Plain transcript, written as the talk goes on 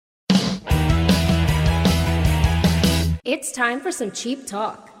It's time for some cheap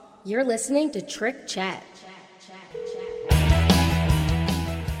talk. You're listening to Trick Chat.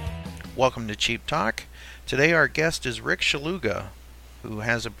 Welcome to Cheap Talk. Today our guest is Rick Szeluga, who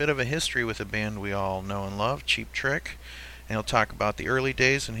has a bit of a history with a band we all know and love, Cheap Trick. And he'll talk about the early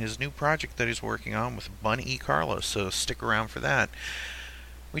days and his new project that he's working on with Bunny E. Carlos, so stick around for that.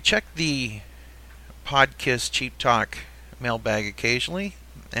 We check the podcast Cheap Talk mailbag occasionally,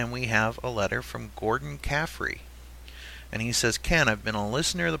 and we have a letter from Gordon Caffrey. And he says, Ken, I've been a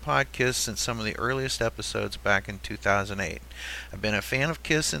listener of the podcast since some of the earliest episodes back in 2008. I've been a fan of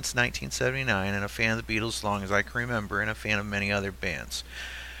Kiss since 1979 and a fan of the Beatles as long as I can remember and a fan of many other bands.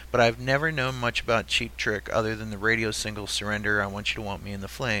 But I've never known much about Cheap Trick other than the radio single Surrender, I Want You to Want Me in the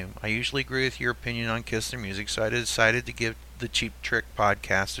Flame. I usually agree with your opinion on Kiss and their music, so I decided to give the Cheap Trick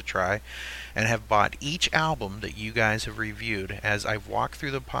podcast a try and have bought each album that you guys have reviewed as I've walked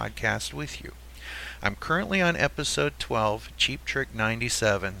through the podcast with you. I'm currently on episode 12, Cheap Trick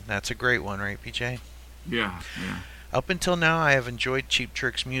 97. That's a great one, right, PJ? Yeah. Up until now, I have enjoyed Cheap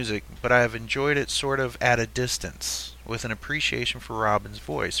Trick's music, but I have enjoyed it sort of at a distance, with an appreciation for Robin's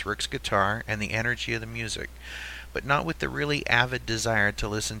voice, Rick's guitar, and the energy of the music, but not with the really avid desire to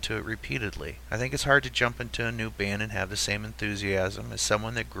listen to it repeatedly. I think it's hard to jump into a new band and have the same enthusiasm as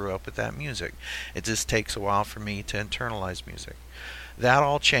someone that grew up with that music. It just takes a while for me to internalize music. That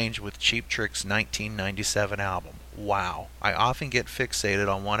all changed with Cheap Trick's 1997 album. Wow. I often get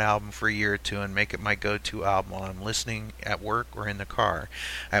fixated on one album for a year or two and make it my go-to album while I'm listening at work or in the car.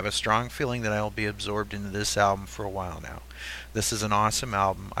 I have a strong feeling that I will be absorbed into this album for a while now. This is an awesome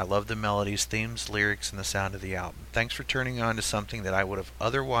album. I love the melodies, themes, lyrics, and the sound of the album. Thanks for turning on to something that I would have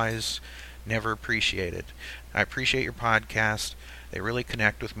otherwise never appreciated. I appreciate your podcast. They really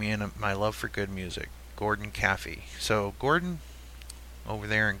connect with me and my love for good music. Gordon Caffrey. So, Gordon, over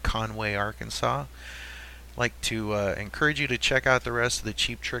there in Conway, Arkansas, like to encourage you to check out the rest of the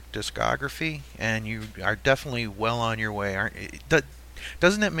Cheap Trick discography, and you are definitely well on your way.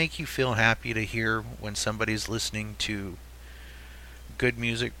 Doesn't it make you feel happy to hear when somebody's listening to good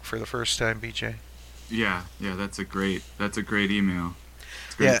music for the first time, BJ? Yeah, that's a great email.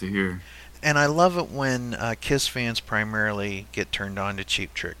 It's great to hear. And I love it when Kiss fans primarily get turned on to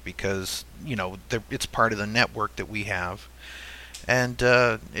Cheap Trick because, you know, it's part of the network that we have. And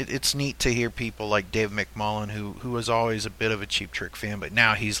it's neat to hear people like Dave McMullen, who was always a bit of a Cheap Trick fan, but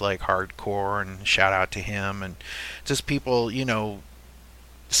now he's like hardcore, and shout out to him. And just people, you know,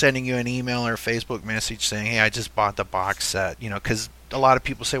 sending you an email or a Facebook message saying, hey, I just bought the box set, you know, because a lot of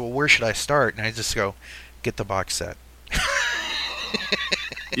people say, well, where should I start? And I just go, get the box set.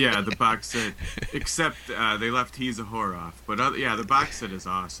 Yeah, the box set, except they left He's a Whore off. But the box set is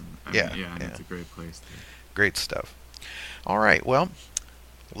awesome. And it's a great place. Great stuff. All right, well,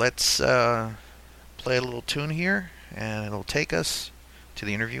 let's play a little tune here, and it'll take us to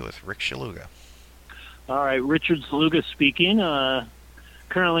the interview with Rick Szeluga. All right, Richard Szeluga speaking.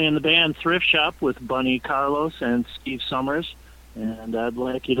 Currently in the band Thrift Shop with Bunny Carlos and Steve Summers, and I'd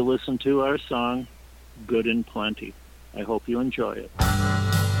like you to listen to our song, Good and Plenty. I hope you enjoy it.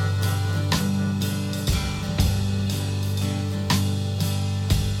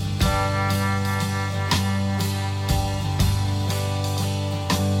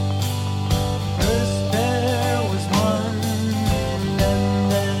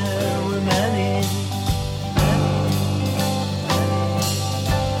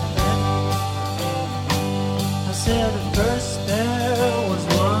 First there was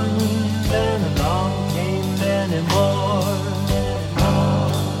one, then along came many more.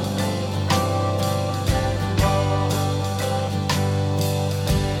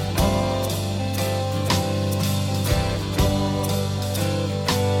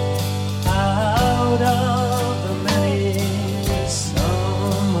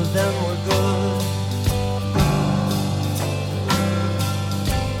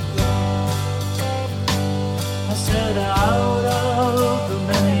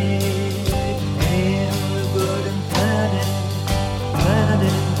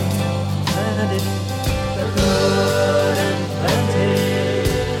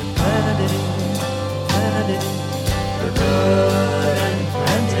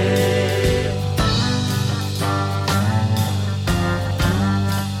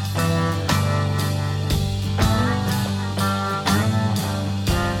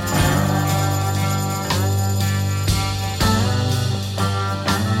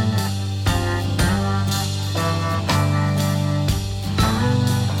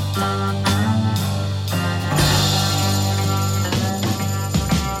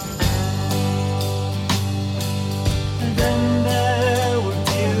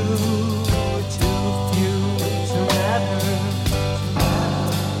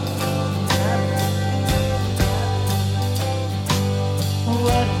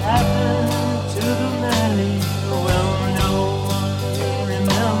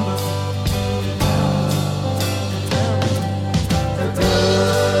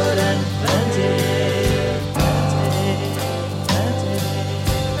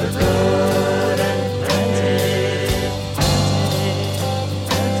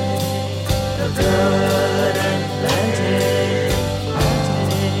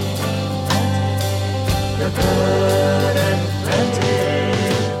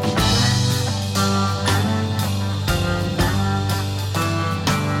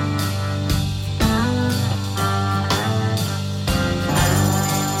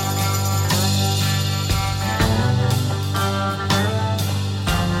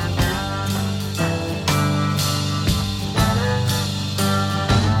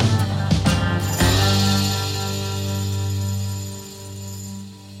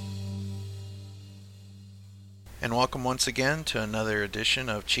 And welcome once again to another edition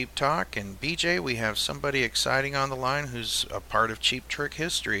of Cheap Talk. And BJ, we have somebody exciting on the line who's a part of Cheap Trick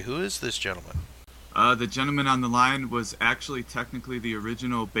history. Who is this gentleman? The gentleman on the line was actually technically the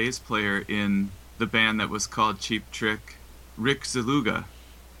original bass player in the band that was called Cheap Trick, Rick Szeluga.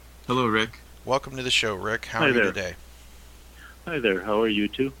 Hello, Rick. Welcome to the show, Rick. How are you today? Hi there. How are you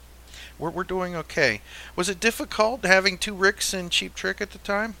two? We're doing okay. Was it difficult having two Ricks in Cheap Trick at the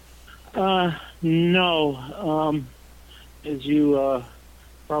time? No. As you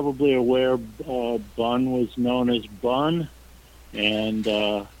probably aware, Bun was known as Bun, and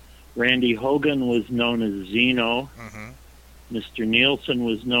Randy Hogan was known as Zeno. Mm-hmm. Mr. Nielsen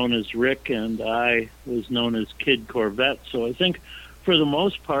was known as Rick, and I was known as Kid Corvette. So I think, for the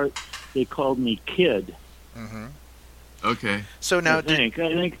most part, they called me Kid. Mm-hmm. Okay. So now,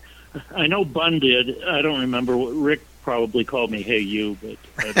 I know Bun did. I don't remember. Rick probably called me Hey You, but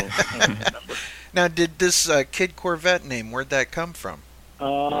I don't remember. Now, did this Kid Corvette name, where'd that come from?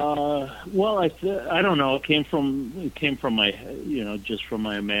 Well, I don't know. It came from my, just from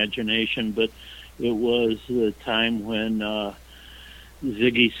my imagination. But it was the time when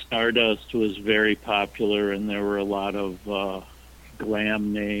Ziggy Stardust was very popular, and there were a lot of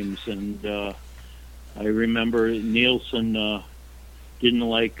glam names. And I remember Nielsen didn't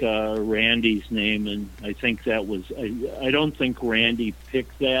like Randy's name, and I think that was. I don't think Randy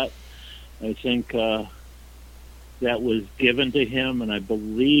picked that. I think that was given to him, and I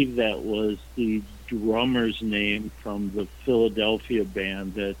believe that was the drummer's name from the Philadelphia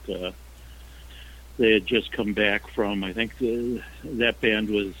band that they had just come back from. I think that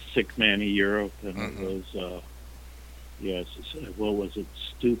band was Sick Man of Europe, and mm-hmm. It was, yes, what was it,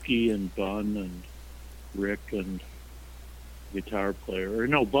 Stookie and Bun and Rick and guitar player. Or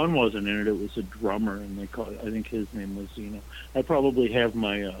no, Bun wasn't in it. It was a drummer, and I think his name was Zeno. I probably have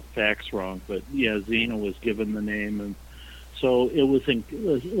my facts wrong, but yeah, Zeno was given the name, and so it was.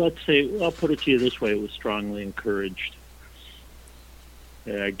 Let's say, I'll put it to you this way: it was strongly encouraged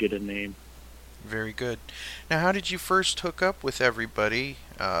that I get a name. Very good. Now, how did you first hook up with everybody?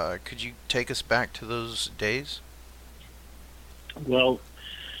 Could you take us back to those days? Well,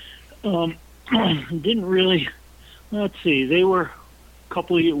 didn't really. Let's see. They were a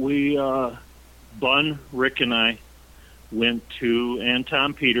couple of Bun, Rick, and I went to, and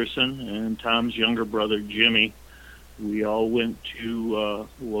Tom Peterson and Tom's younger brother Jimmy. We all went to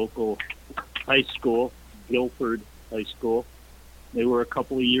local high school, Guilford High School. They were a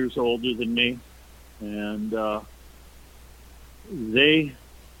couple of years older than me, and they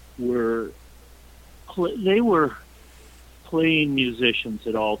were playing musicians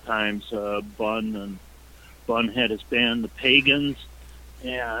at all times. Bun had his band, the Pagans,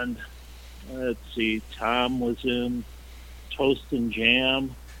 and let's see, Tom was in Toast and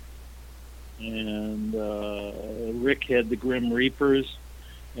Jam, and Rick had the Grim Reapers,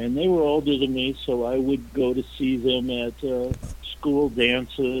 and they were older than me, so I would go to see them at school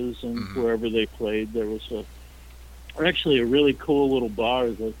dances and mm-hmm. wherever they played. There was actually a really cool little bar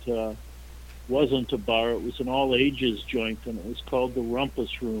that wasn't a bar, it was an all-ages joint, and it was called the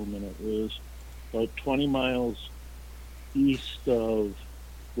Rumpus Room, and it was about 20 miles east of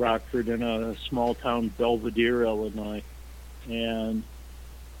Rockford in a small town, Belvedere, Illinois. And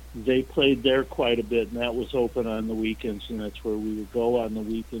they played there quite a bit, and that was open on the weekends, and that's where we would go on the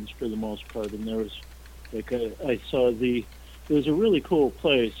weekends for the most part. And there was, it was a really cool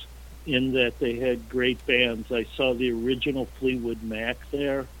place in that they had great bands. I saw the original Fleetwood Mac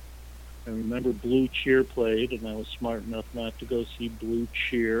there. I remember Blue Cheer played, and I was smart enough not to go see Blue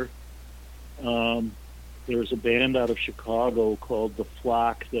Cheer. There was a band out of Chicago called The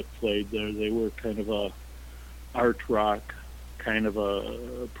Flock that played there. They were kind of a art rock, kind of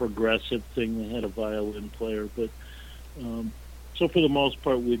a progressive thing. They had a violin player, but so for the most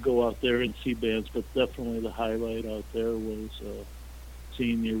part, we'd go out there and see bands. But definitely the highlight out there was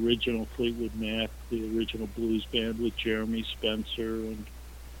seeing the original Fleetwood Mac, the original blues band with Jeremy Spencer and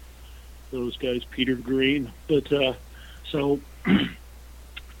those guys, Peter Green. But so.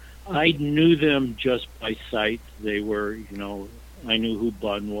 I knew them just by sight. They were, I knew who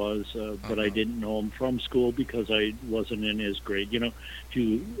Bun was, but I didn't know him from school because I wasn't in his grade.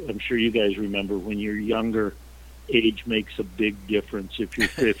 I'm sure you guys remember when you're younger, age makes a big difference. If you're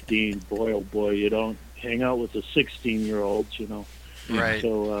 15, boy, oh boy, you don't hang out with the 16-year-olds, Right,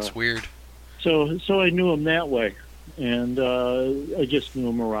 so, it's weird. So I knew him that way, and I just knew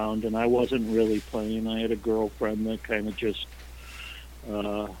him around, and I wasn't really playing. I had a girlfriend that kind of just...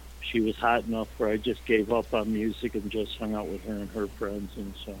 she was hot enough where I just gave up on music and just hung out with her and her friends,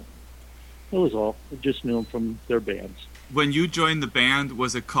 and so that was all. I just knew them from their bands. When you joined the band,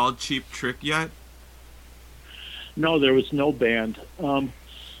 was it called Cheap Trick yet? No, there was no band.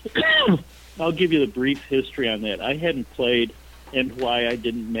 I'll give you the brief history on that. I hadn't played, and why I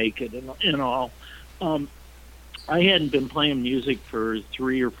didn't make it in all. I hadn't been playing music for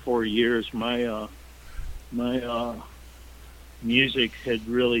 3 or 4 years. My music had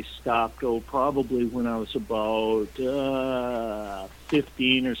really stopped. Probably when I was about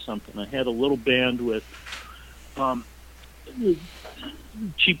 15 or something. I had a little band with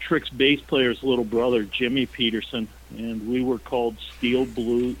Cheap Trick's bass player's little brother, Jimmy Peterson, and we were called Steeled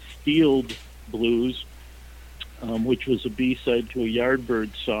Blues, which was a B-side to a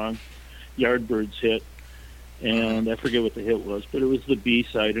Yardbirds song, Yardbirds hit, and I forget what the hit was, but it was the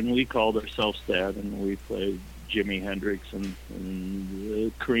B-side, and we called ourselves that, and we played Jimi Hendrix and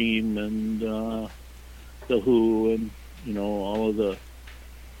Cream and The Who and, all of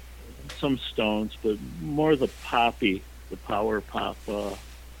some Stones, but more the poppy, the power pop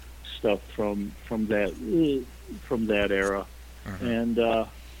stuff from that era. And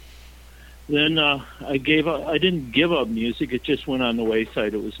then I gave up. I didn't give up music. It just went on the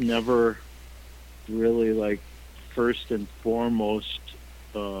wayside. It was never really like first and foremost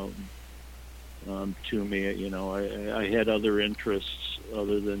to me. I had other interests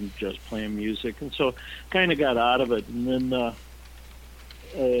other than just playing music, and so kind of got out of it. And then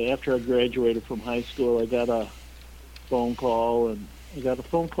after I graduated from high school, I got a phone call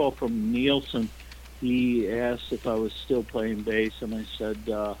from Nielsen. He asked if I was still playing bass, and I said,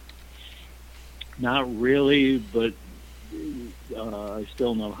 not really, but I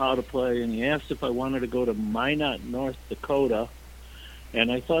still know how to play. And he asked if I wanted to go to Minot, North Dakota,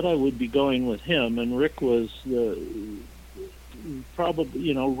 and I thought I would be going with him. And Rick was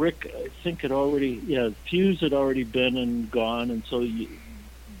probably, Rick, I think Fuse had already been and gone, and so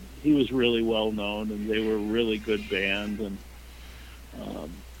he was really well known, and they were a really good band, and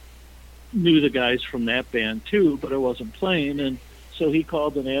knew the guys from that band too, but I wasn't playing, and so he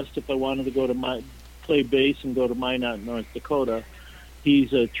called and asked if I wanted to go to play bass and go to Minot, North Dakota.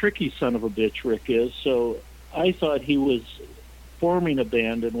 He's a tricky son of a bitch, Rick is, so I thought he was forming a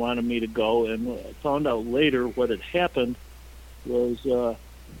band and wanted me to go, and I found out later what had happened was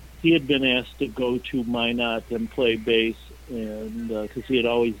he had been asked to go to Minot and play bass, and because he had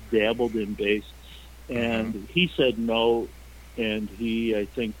always dabbled in bass, and he said no, and he, I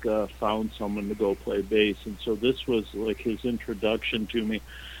think, found someone to go play bass, and so this was like his introduction to me.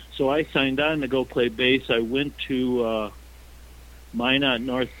 So I signed on to go play bass. I went to Minot,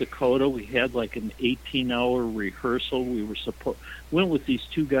 North Dakota. We had like an 18-hour rehearsal. We went with these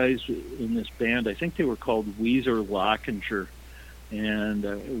two guys in this band. I think they were called Weezer Lockinger, and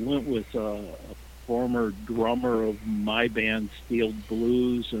I went with a former drummer of my band, Steeled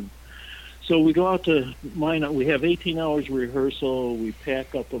Blues, and so we go out to Minot. We have 18 hours rehearsal. We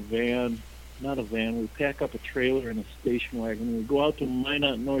pack up we pack up a trailer and a station wagon. We go out to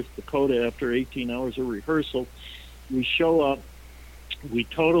Minot, North Dakota after 18 hours of rehearsal. We show up. We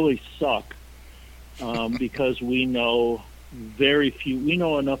totally suck because we know we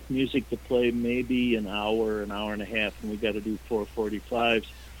know enough music to play maybe an hour and a half, and we got to do 4:45s.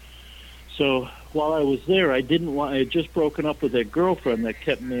 So while I was there, I had just broken up with that girlfriend that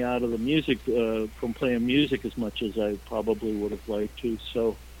kept me out of the music, from playing music as much as I probably would have liked to.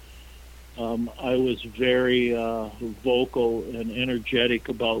 So I was very vocal and energetic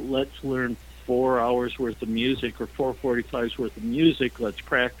about, let's learn 4 hours worth of music or 4:45s worth of music. Let's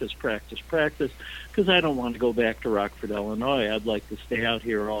practice, because I don't want to go back to Rockford, Illinois. I'd like to stay out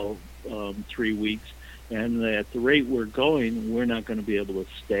here all 3 weeks, and at the rate we're going, we're not going to be able to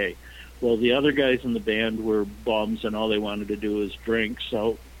stay. Well, the other guys in the band were bums, and all they wanted to do was drink.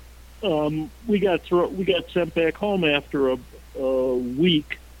 So we got sent back home after a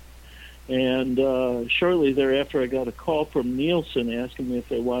week, and shortly thereafter, I got a call from Nielsen asking me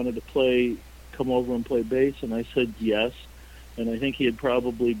if I wanted to come over and play bass, and I said yes. And I think he had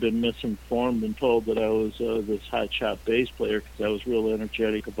probably been misinformed and told that I was this hotshot bass player, because I was real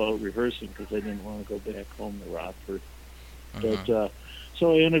energetic about rehearsing, because I didn't want to go back home to Rockford. But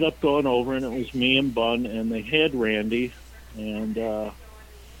so I ended up going over, and it was me and Bun, and they had Randy, and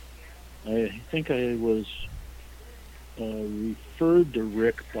I think I was referred to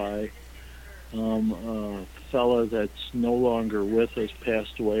Rick by a fella that's no longer with us,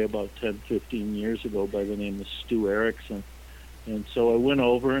 passed away about 10-15 years ago, by the name of Stu Erickson. And so I went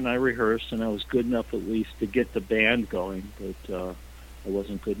over and I rehearsed, and I was good enough at least to get the band going, but I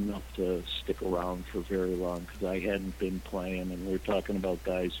wasn't good enough to stick around for very long, because I hadn't been playing, and we're talking about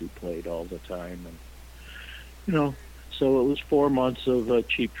guys who played all the time, and so it was 4 months of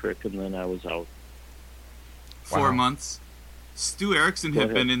Cheap Trick, and then I was out. 4 months. Stu Erickson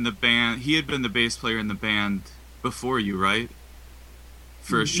had been in the band. He had been the bass player in the band before you, right?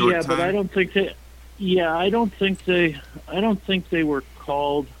 For a short time. Yeah, but I don't think they. Yeah, I don't think they were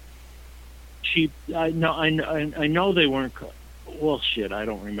called Cheap. I know they weren't. Well, shit, I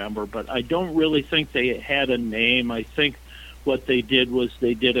don't remember, but I don't really think they had a name. I think what they did was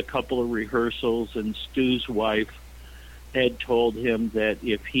they did a couple of rehearsals, and Stu's wife had told him that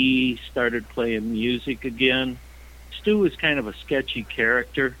if he started playing music again, Stu was kind of a sketchy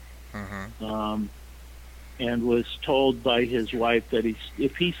character, and was told by his wife that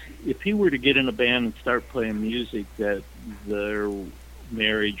if he were to get in a band and start playing music, that their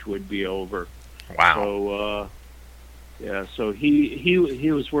marriage would be over. Wow. So so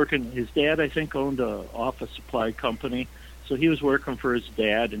he was working. His dad, I think, owned a office supply company, so he was working for his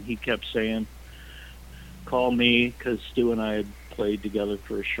dad, and he kept saying, "Call me," because Stu and I had played together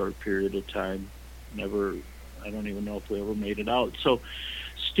for a short period of time. I don't even know if we ever made it out. So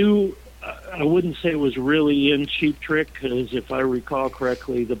Stu, I wouldn't say was really in Cheap Trick, because if I recall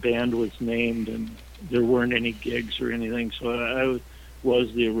correctly, the band was named and there weren't any gigs or anything. So I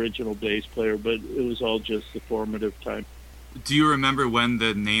was the original bass player, but it was all just the formative time. Do you remember when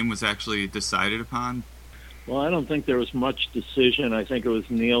the name was actually decided upon? Well, I don't think there was much decision. I think it was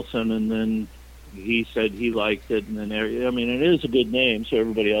Nielsen, and then he said he liked it, and then it is a good name, so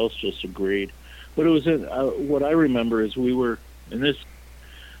everybody else just agreed. But it was what I remember is we were in this.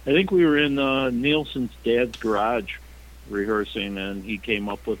 I think we were in Nielsen's dad's garage rehearsing, and he came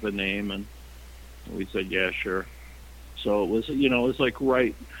up with a name, and we said, "Yeah, sure." So it was, it was like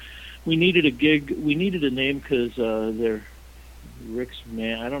right. We needed a gig. We needed a name because Rick's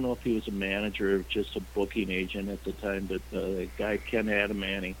man. I don't know if he was a manager or just a booking agent at the time, but the guy Ken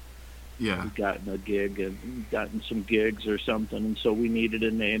Adamani. Yeah. He'd gotten a gig and gotten some gigs or something, and so we needed a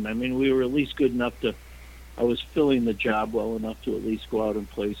name. I mean, we were at least good enough to. I was filling the job well enough to at least go out and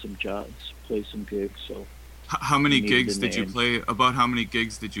play some jobs, play some gigs. So. How many gigs did you play? About how many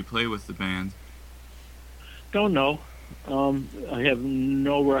gigs did you play with the band? Don't know. I have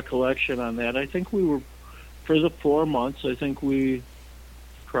no recollection on that. I think we were, for the 4 months, I think we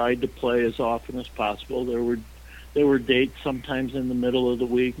tried to play as often as possible. There were dates sometimes in the middle of the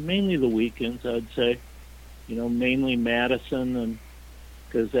week, mainly the weekends, I'd say. Mainly Madison, and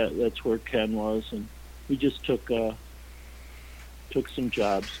because that's where Ken was, and we just took some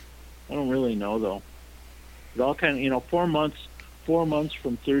jobs. I don't really know though. It all kind of 4 months. 4 months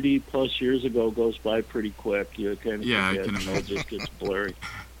from 30 plus years ago goes by pretty quick. You kind of forget, I can imagine. It just gets blurry.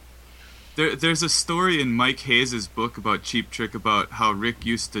 There's a story in Mike Hayes' book about Cheap Trick about how Rick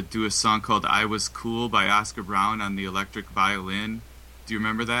used to do a song called "I Was Cool" by Oscar Brown on the electric violin. Do you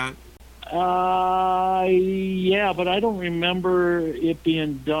remember that? Yeah, but I don't remember it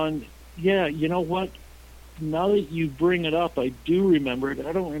being done. Yeah, you know what? Now that you bring it up, I do remember it.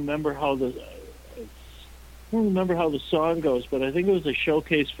 I don't remember how the song goes, but I think it was a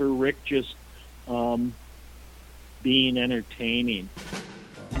showcase for Rick just being entertaining.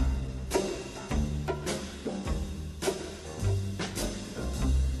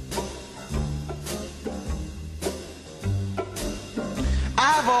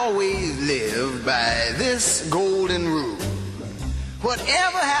 I've always lived by this golden rule.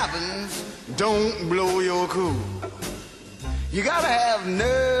 Whatever happens, don't blow your cool. You gotta have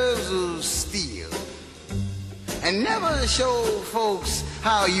nerves of steel and never show folks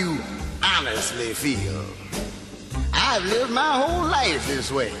how you honestly feel. I've lived my whole life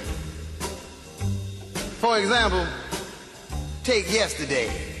this way. For example, take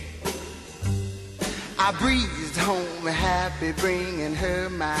yesterday. I breezed home happy, bringing her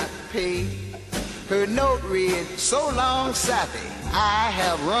my pay. Her note read, "So long, sappy, I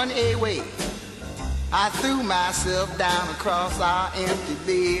have run away." I threw myself down across our empty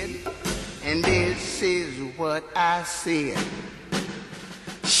bed, and this is what I said.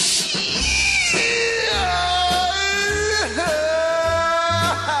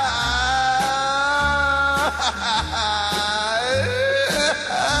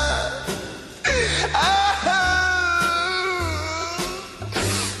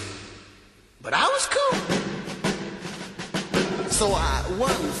 But I was cool. So I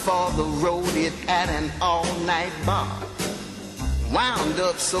went for the road it at an all-night bar. Wound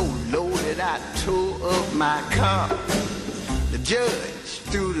up so loaded I tore up my car. The judge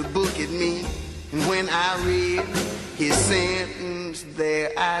threw the book at me, and when I read his sentence,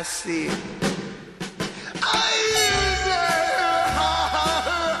 there I sit.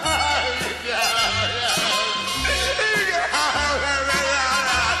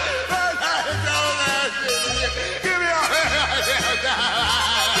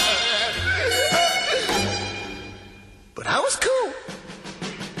 But I was cool.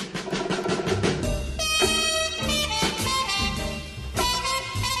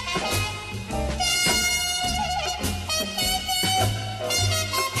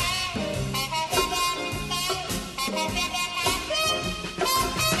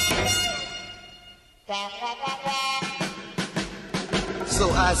 So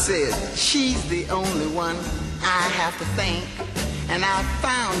I said, she's the only one I have to thank. And I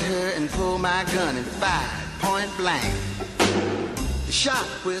found her and pulled my gun and fired point blank. The shot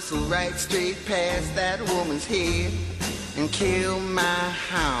whistled right straight past that woman's head and killed my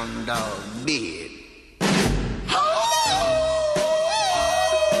hound dog dead.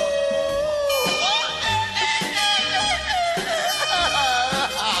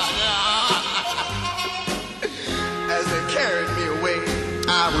 As they carried me away,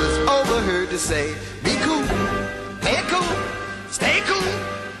 I was overheard to say, be cool, play it cool, stay cool,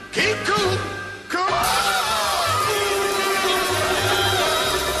 keep cool, cool.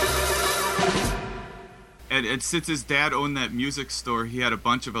 And since his dad owned that music store, he had a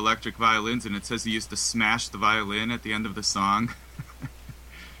bunch of electric violins, and it says he used to smash the violin at the end of the song.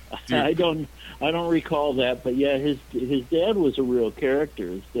 I don't recall that, but yeah, his dad was a real character.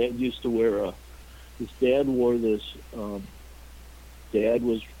 His dad used to wear his dad wore this. Dad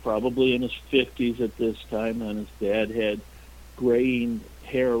was probably in his 50s at this time, and his dad had graying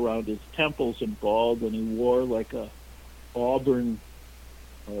hair around his temples and bald, and he wore like a auburn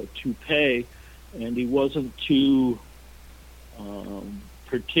toupee, and he wasn't too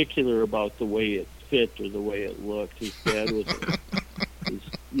particular about the way it fit or the way it looked. His dad was,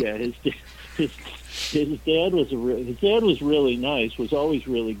 his dad was really nice. Was always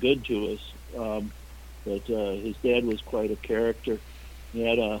really good to us. But his dad was quite a character. He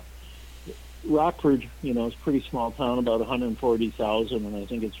had Rockford, it's a pretty small town, about 140,000, and I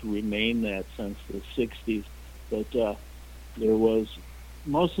think it's remained that since the 60s. But there was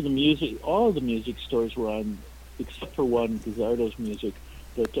most of the music, all of the music stores were on, except for one, Gazzardo's Music.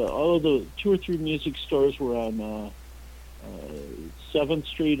 But all of the 2 or 3 music stores were on 7th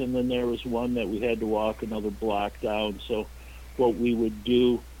Street, and then there was one that we had to walk another block down. So what we would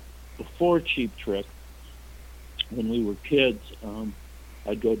do before Cheap Trick, when we were kids,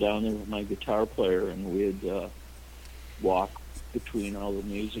 I'd go down there with my guitar player, and we'd walk between all the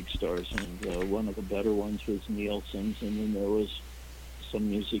music stores. And one of the better ones was Nielsen's, and then there was some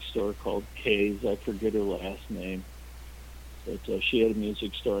music store called Kay's. I forget her last name. But she had a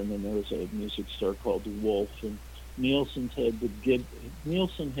music store, and then there was a music store called Wolf. And Nielsen had the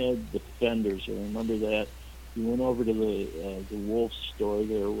Fenders. I remember that. You went over to the Wolf store.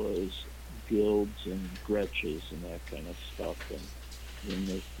 There was Guilds and Gretches and that kind of stuff. And then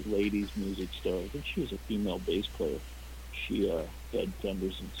the ladies' music store, I think she was a female bass player. She had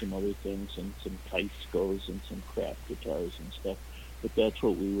Fenders and some other things, and some Teiscos and some craft guitars and stuff. But that's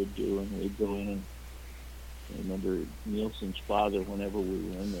what we would do, and we'd go in. And I remember Nielsen's father, whenever we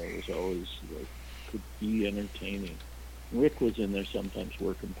were in there, was always could be entertaining. Rick was in there sometimes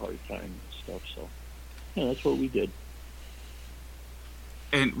working part-time and stuff, so yeah, that's what we did.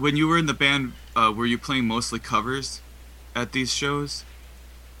 And when you were in the band, were you playing mostly covers at these shows?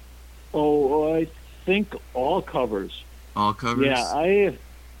 Oh, I think all covers. All covers?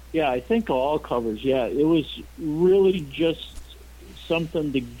 Yeah, I think all covers. Yeah, it was really just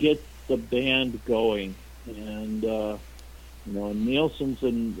something to get the band going, and Nielsen's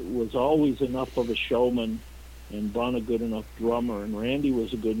was always enough of a showman, and Bon a good enough drummer, and Randy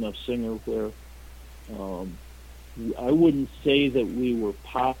was a good enough singer where I wouldn't say that we were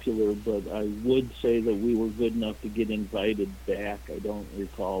popular, but I would say that we were good enough to get invited back. I don't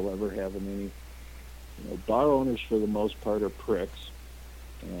recall ever having any, bar owners for the most part are pricks,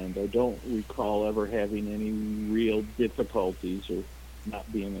 and I don't recall ever having any real difficulties or not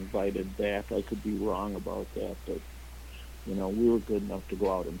being invited back. I could be wrong about that, but we were good enough to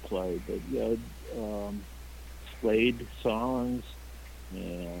go out and play. But yeah, Slade songs,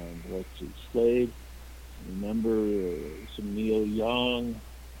 and let's see, Slade. Remember some Neil Young.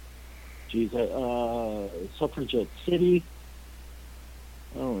 Geez, Suffragette City.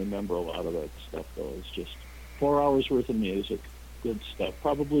 I don't remember a lot of that stuff though. It's just 4 hours worth of music, good stuff.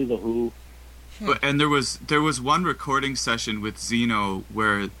 Probably the Who. And there was one recording session with Zeno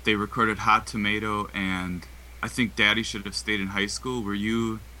where they recorded Hot Tomato, and I think Daddy Should Have Stayed in High School. Were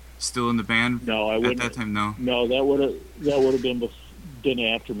you still in the band? No, I wouldn't. At that time, no. No, that would have been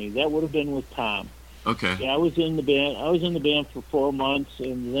after me. That would have been with Tom. Okay. Yeah, I was in the band for 4 months,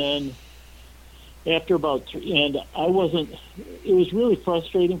 and then after about 3, and I wasn't. It was really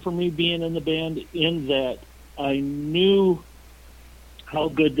frustrating for me being in the band in that I knew how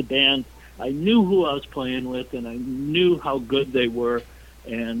good the band. I knew who I was playing with, and I knew how good they were,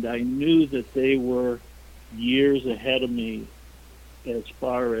 and I knew that they were years ahead of me as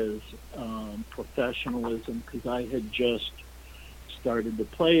far as professionalism, because I had just started to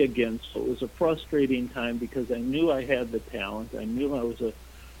play again. So it was a frustrating time because I knew I had the talent. I knew I was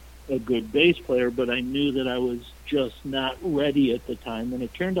a a good bass player, but I knew that I was just not ready at the time, and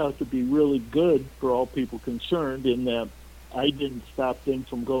it turned out to be really good for all people concerned in that I didn't stop them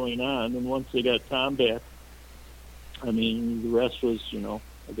from going on, and once they got Tom back, I mean, the rest was, I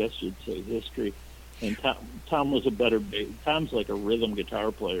guess you'd say history. And Tom was a better bass. Tom's like a rhythm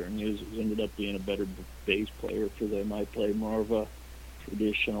guitar player, and he ended up being a better bass player for them. I play more of a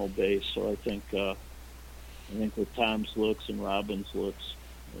traditional bass, so I think with Tom's looks and Robin's looks,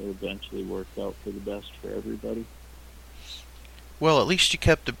 it eventually worked out for the best for everybody. Well, at least you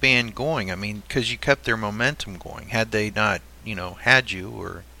kept the band going. I mean, because you kept their momentum going. Had they not, had you,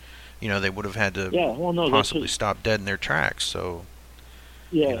 or, they would have had to possibly stop dead in their tracks. So.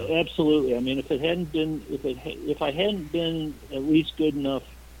 Yeah, absolutely. I mean, if I hadn't been at least good enough,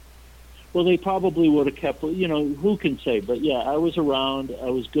 well, they probably would have kept. Who can say? But yeah, I was around. I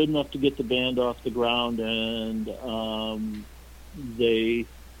was good enough to get the band off the ground, and they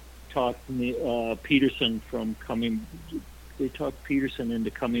talked Peterson from coming. They talked Peterson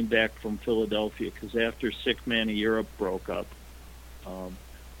into coming back from Philadelphia because after Sick Man of Europe broke up,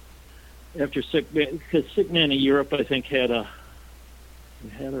 Sick Man of Europe, I think had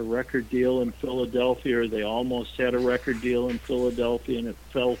a record deal in Philadelphia, or they almost had a record deal in Philadelphia, and it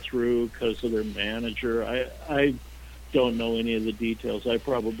fell through because of their manager. I don't know any of the details. I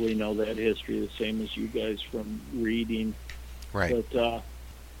probably know that history the same as you guys from reading. Right. But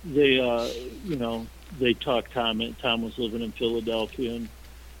they talked Tom. Tom was living in Philadelphia, and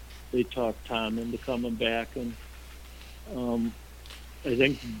they talked Tom into coming back. And I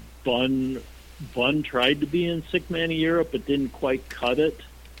think Bun tried to be in Sick Man of Europe, but didn't quite cut it,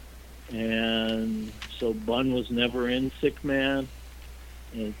 and so Bun was never in Sick Man.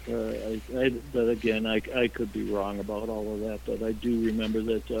 And but again, I could be wrong about all of that, but I do remember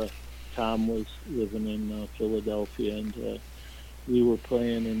that Tom was living in Philadelphia, and we were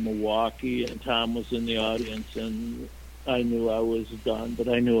playing in Milwaukee, and Tom was in the audience, and I knew I was done, but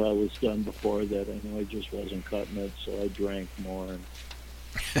I knew I was done before that. I knew I just wasn't cutting it, so I drank more and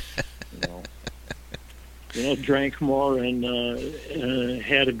drank more and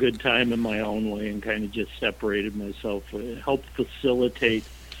had a good time in my own way, and kind of just separated myself. It helped facilitate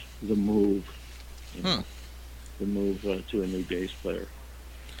the move, the move to a new bass player.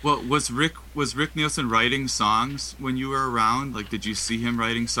 Well, was Rick Nielsen writing songs when you were around? Like, did you see him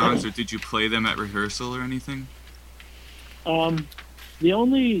writing songs, or did you play them at rehearsal or anything? We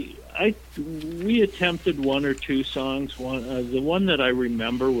attempted one or two songs. The one that I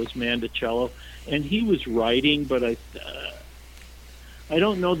remember was Mandocello, and he was writing, but I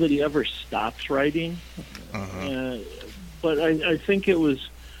don't know that he ever stops writing. But I think it was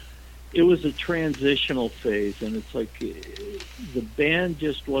a transitional phase, and it's like the band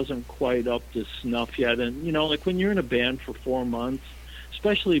just wasn't quite up to snuff yet. And like when you're in a band for 4 months,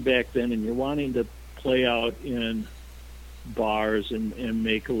 especially back then, and you're wanting to play out in bars and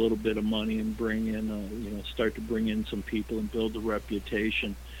make a little bit of money and bring in start to bring in some people and build a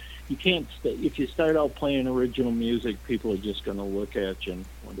reputation. You can't if you start out playing original music, people are just going to look at you and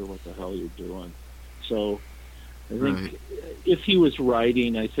wonder what the hell you're doing. So I think if he was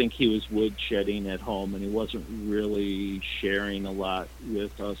writing, I think he was woodshedding at home, and he wasn't really sharing a lot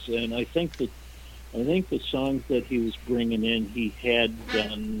with us. And I think the songs that he was bringing in, he had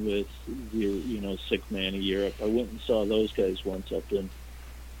done with the Sick Man of Europe. I went and saw those guys once up in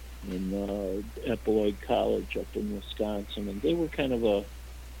at Beloit College up in Wisconsin, and they were kind of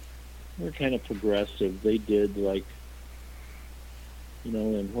progressive. They did like,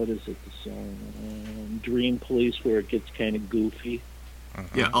 and what is it, the song Dream Police, where it gets kind of goofy.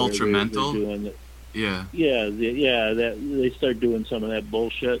 Yeah, Ultramental. That they start doing some of that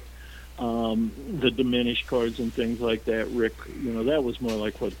bullshit. The diminished chords and things like that. Rick, that was more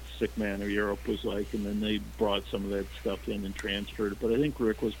like what Sick Man of Europe was like, and then they brought some of that stuff in and transferred it. But I think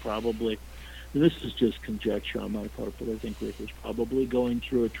Rick was probably, and this is just conjecture on my part, but I think Rick was probably going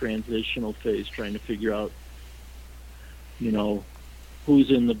through a transitional phase, trying to figure out,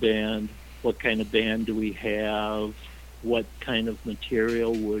 who's in the band, what kind of band do we have, what kind of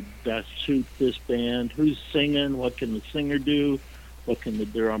material would best suit this band, who's singing, what can the singer do, what can the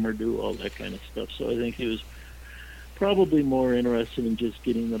drummer do, all that kind of stuff. So I think he was probably more interested in just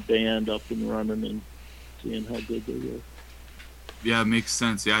getting the band up and running and seeing how good they were. Yeah, it makes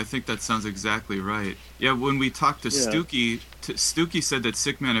sense. Yeah, I think that sounds exactly right. Yeah, when we talked to Stookie, Stookie said that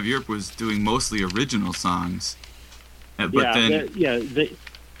Sick Man of Europe was doing mostly original songs. But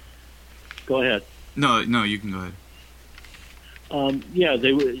go ahead. No, you can go ahead.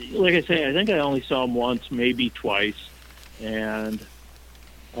 They were, like I say, I think I only saw them once, maybe twice, and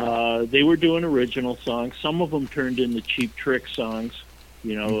they were doing original songs. Some of them turned into Cheap Trick songs,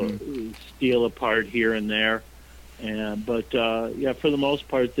 steal a part here and there. But for the most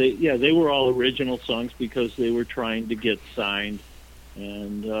part, they were all original songs because they were trying to get signed,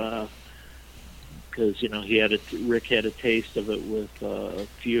 and because Rick had a taste of it with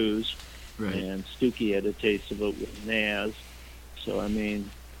Fuse, right, and Stookie had a taste of it with Naz. So I mean,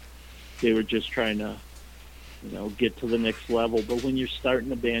 they were just trying to get to the next level. But when you're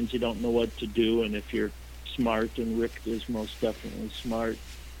starting a band, you don't know what to do, and if you're smart, and Rick is most definitely smart,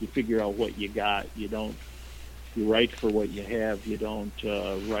 you figure out what you got. You write for what you have. You don't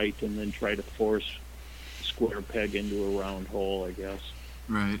write and then try to force a square peg into a round hole, I guess.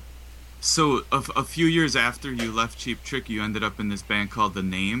 Right. So a few years after you left Cheap Trick, you ended up in this band called The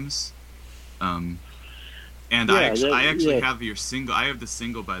Names. I actually have your single. I have the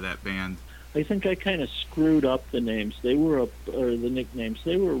single by that band. I think I kind of screwed up the names. They were the nicknames.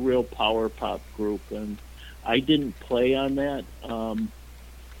 They were a real power pop group, and I didn't play on that.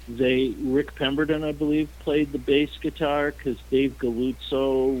 Rick Pemberton, I believe, played the bass guitar because Dave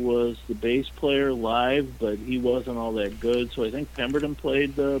Galuzzo was the bass player live, but he wasn't all that good. So I think Pemberton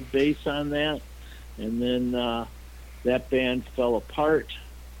played the bass on that, and then that band fell apart,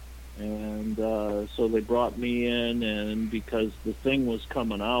 and so they brought me in, and because the thing was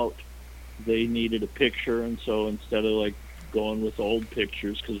coming out, they needed a picture, and so instead of like going with old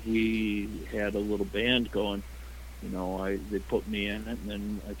pictures, because we had a little band going, they put me in it, and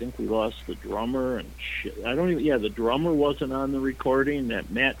then I think we lost the drummer and shit. The drummer wasn't on the recording.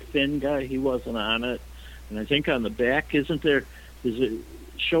 That Matt Finn guy, he wasn't on it. And I think on the back, does it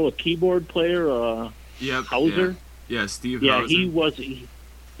show a keyboard player, Hauser? Yeah, Steve Yeah, Hauser.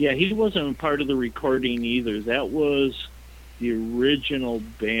 he wasn't part of the recording either. That was the original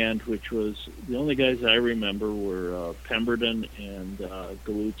band, which was the only guys I remember were Pemberton and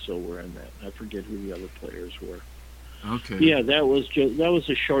Galuzzo were in that. I forget who the other players were. Okay. Yeah, that was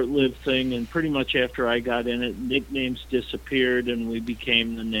a short-lived thing, and pretty much after I got in it, nicknames disappeared, and we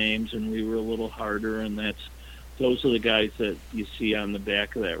became the Names, and we were a little harder, and those are the guys that you see on the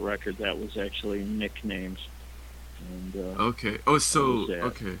back of that record. That was actually nicknames. And, okay. Oh, so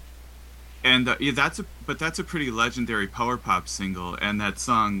okay. And that's a pretty legendary power pop single, and that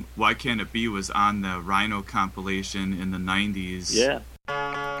song "Why Can't It Be" was on the Rhino compilation in the '90s. Yeah.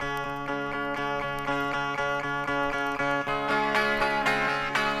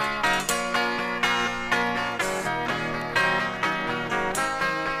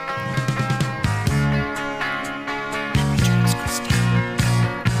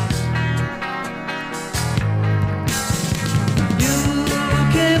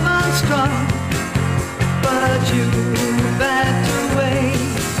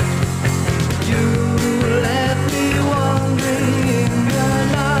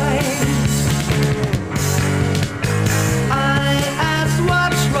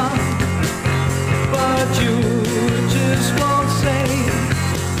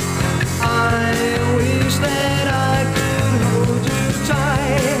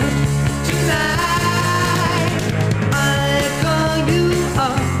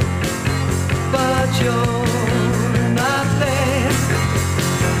 You're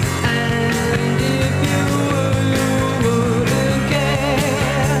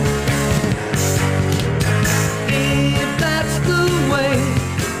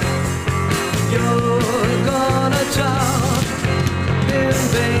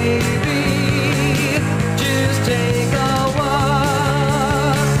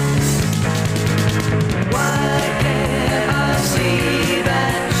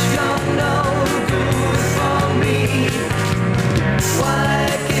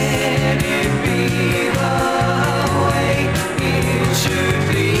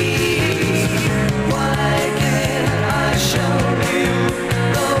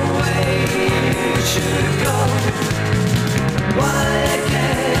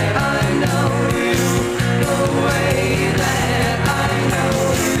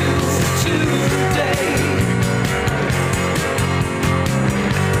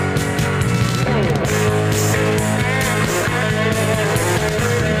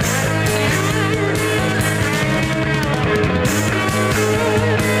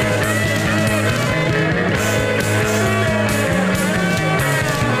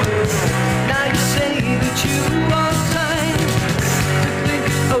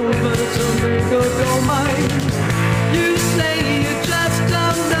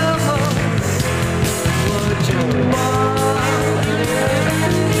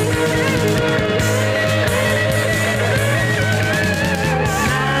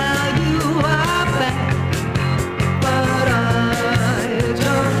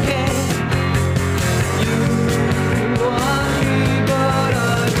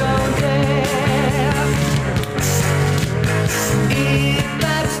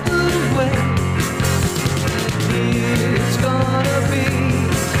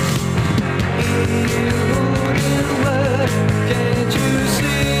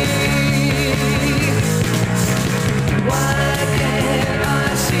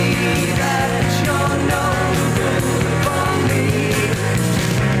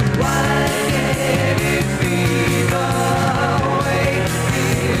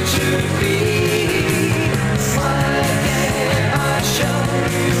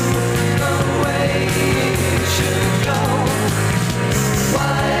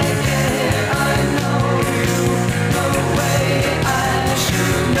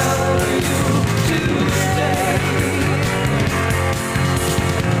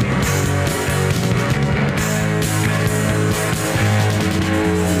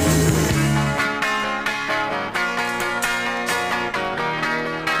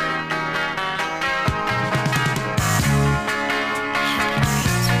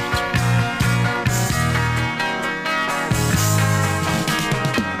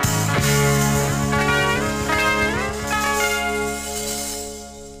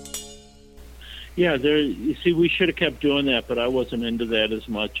Yeah, there. You see, we should have kept doing that, but I wasn't into that as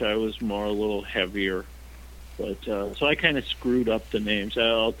much. I was more a little heavier. But so I kind of screwed up the names.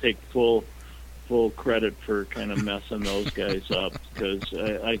 I'll take full credit for kind of messing those guys up, because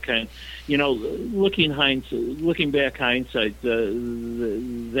I kind of, looking back hindsight,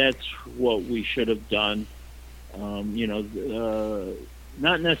 that's what we should have done. Not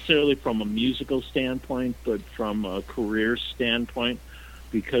necessarily from a musical standpoint, but from a career standpoint,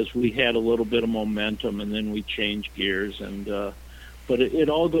 because we had a little bit of momentum and then we changed gears. And but it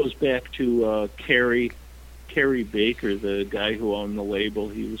all goes back to Kerry Baker, the guy who owned the label.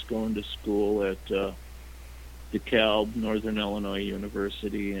 He was going to school at DeKalb, Northern Illinois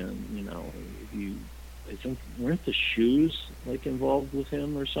University, and I think weren't the Shoes involved with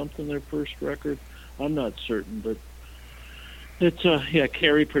him or something, their first record? I'm not certain, but it's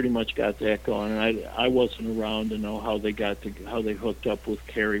Kerry pretty much got that going. And I wasn't around to know how they hooked up with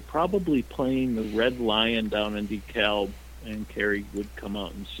Kerry. Probably playing the Red Lion down in DeKalb, and Kerry would come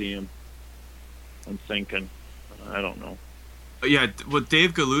out and see him. I'm thinking. I don't know. Yeah, well,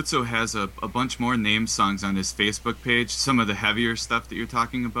 Dave Galuzzo has a bunch more name songs on his Facebook page. Some of the heavier stuff that you're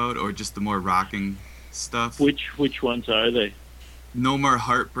talking about, or just the more rocking stuff. Which ones are they? No More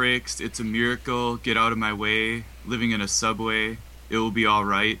Heartbreaks, It's a Miracle, Get Out of My Way, Living in a Subway, It Will Be All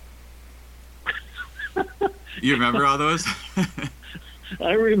Right. You remember all those?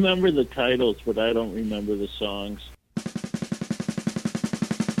 I remember the titles, but I don't remember the songs.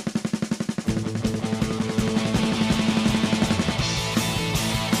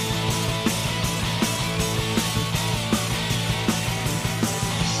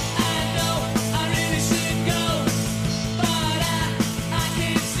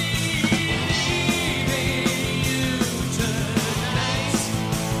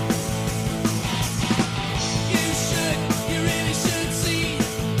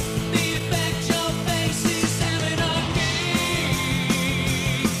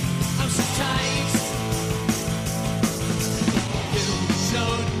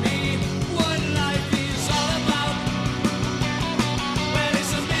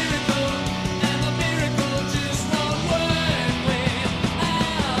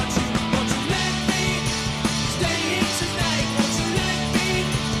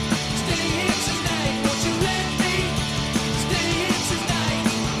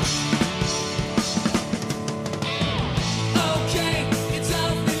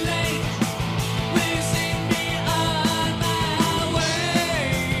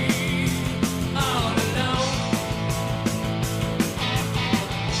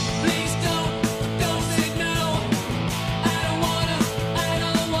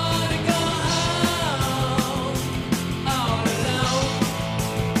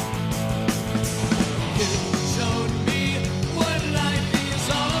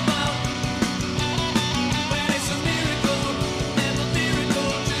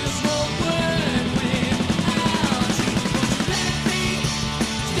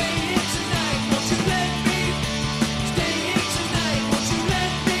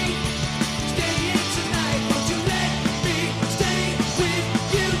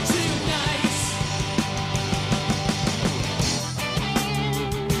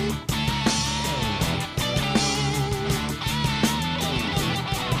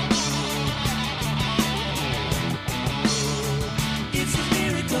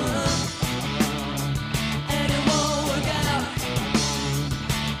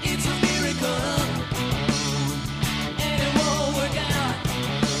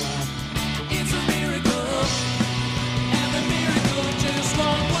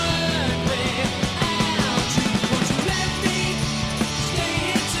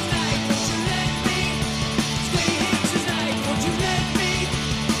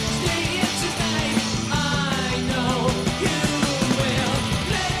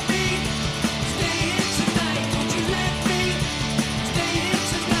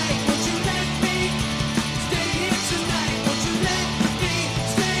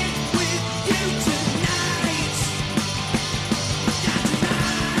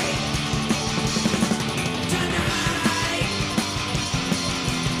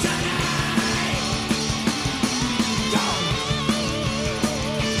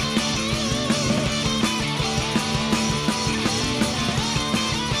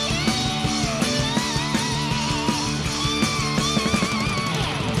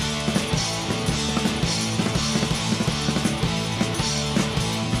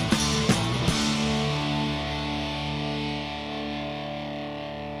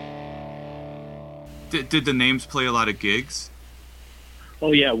 Did the Names play a lot of gigs?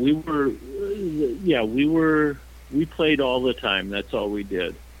 Oh yeah, we played all the time. That's all we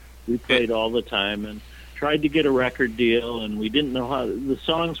did. we played all the time and tried to get a record deal, and we didn't know how. The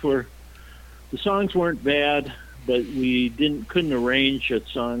songs weren't bad, but we couldn't arrange a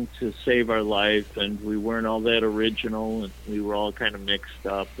song to save our life, and we weren't all that original, and we were all kind of mixed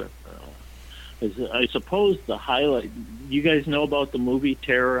up. And, I suppose the highlight. You guys know about the movie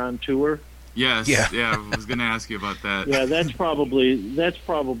Terror on Tour? Yes. Yeah. I was going to ask you about that. Yeah, that's probably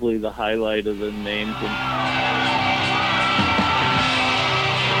the highlight of the names.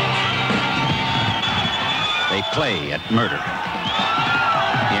 They play at Murder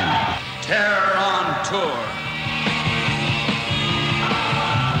in Terror on Tour.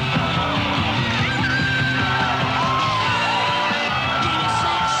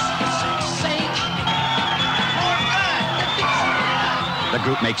 The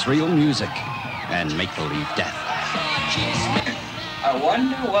group makes real music and make-believe death. I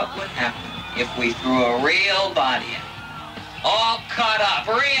wonder what would happen if we threw a real body in. All cut up,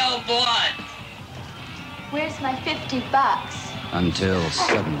 real blood. Where's my $50? Until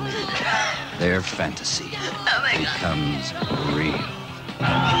suddenly, their fantasy becomes real.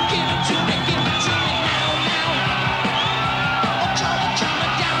 Give it to me now. Oh,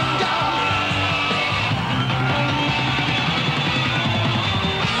 Charlie, down.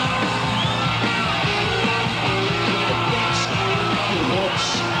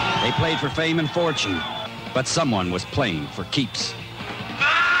 They played for fame and fortune, but someone was playing for keeps.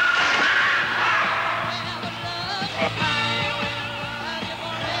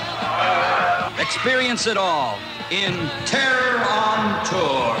 Experience it all in Terror on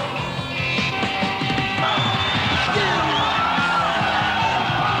Tour.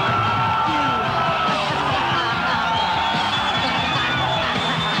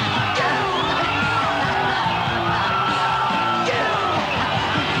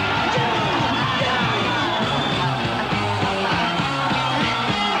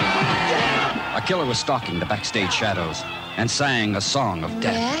 A killer was stalking the backstage shadows and sang a song of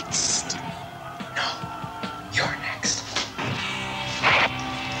death. Next? You're next.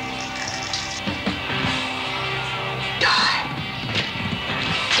 Die.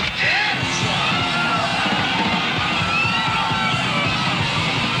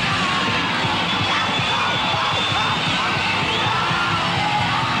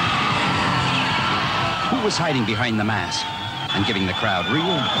 Who was hiding behind the mask and giving the crowd real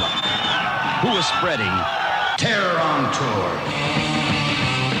blood? Who was spreading terror on tour?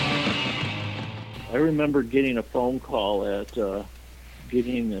 I remember getting a phone call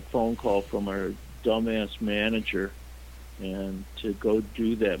from our dumbass manager, and to go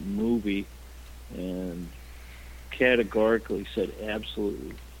do that movie, and categorically said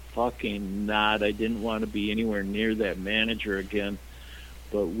absolutely fucking not. I didn't want to be anywhere near that manager again.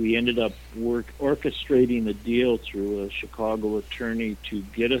 But we ended up orchestrating the deal through a Chicago attorney to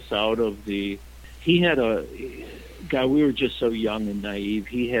get us out of the. He had we were just so young and naive.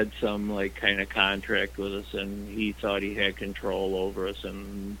 He had some like kind of contract with us, and he thought he had control over us,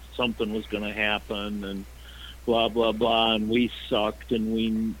 and something was going to happen, and blah blah blah. And we sucked, and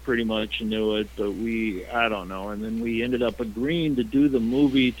we pretty much knew it, but I don't know. And then we ended up agreeing to do the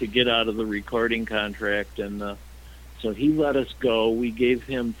movie to get out of the recording contract, and. So he let us go. We gave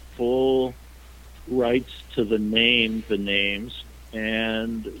him full rights to the names,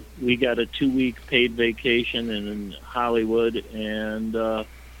 and we got a 2-week paid vacation in Hollywood and a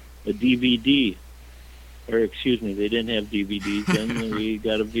DVD. Or excuse me, they didn't have DVDs then. We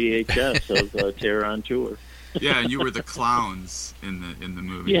got a VHS of Terror on Tour. Yeah, and you were the clowns in the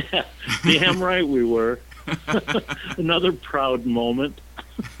movie. Yeah, damn right we were. Another proud moment.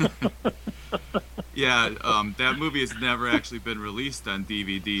 Yeah, that movie has never actually been released on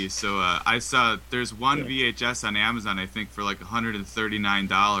DVD. So I saw there's one VHS on Amazon, I think, for like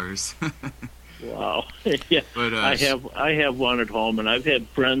 $139. Wow. Yeah, but I have one at home, and I've had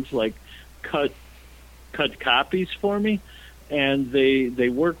friends like cut copies for me, and they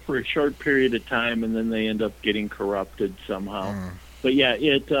work for a short period of time, and then they end up getting corrupted somehow. But yeah,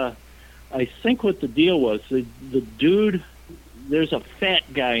 I think what the deal was, the dude. There's a fat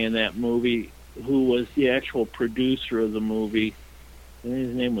guy in that movie who was the actual producer of the movie. And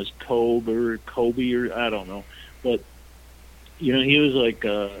his name was Kobe, or I don't know. But, he was like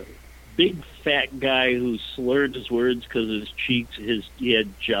a big fat guy who slurred his words because his cheeks, he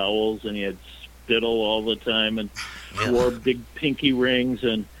had jowls and he had spittle all the time and wore big pinky rings.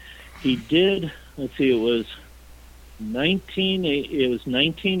 And he did, let's see, it was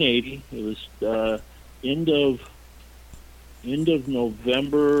 1980. It was end of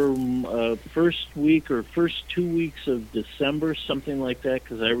November, first 2 weeks of December, something like that,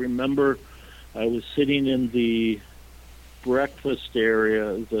 because I remember I was sitting in the breakfast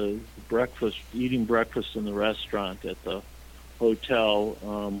area, eating breakfast in the restaurant at the hotel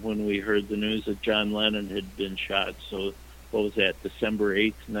when we heard the news that John Lennon had been shot. So what was that, December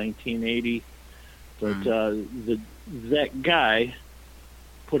 8th, 1980? But that guy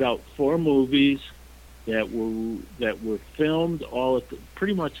put out 4 movies that were filmed all at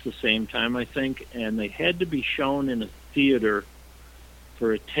pretty much the same time, I think, and they had to be shown in a theater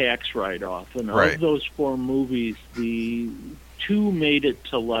for a tax write-off. And of those 4 movies, the 2 made it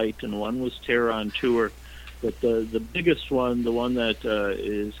to light, and one was Terror on Tour. But the biggest one, the one that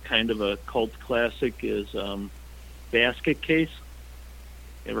is kind of a cult classic, is Basket Case.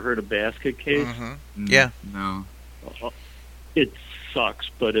 Ever heard of Basket Case? Mm-hmm. Yeah. No. It sucks,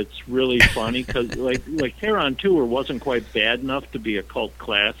 but it's really funny because like Terror on Tour wasn't quite bad enough to be a cult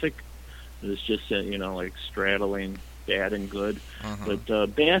classic. It was just like straddling bad and good. But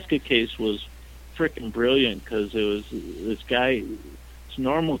Basket Case was freaking brilliant because it was this guy. This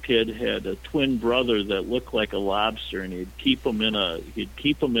normal kid had a twin brother that looked like a lobster, and he'd keep him in a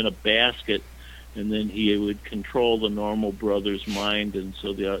basket, and then he would control the normal brother's mind, and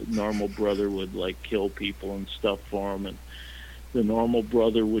so the normal brother would like kill people and stuff for him, and the normal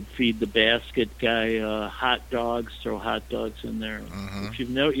brother would feed the basket guy hot dogs, throw hot dogs in there.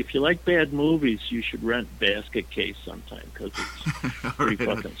 If you like bad movies, you should rent Basket Case sometime because it's pretty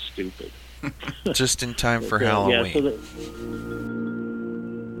fucking stupid. Just in time for Halloween.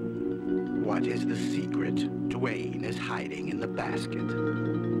 What is the secret Dwayne is hiding in the basket?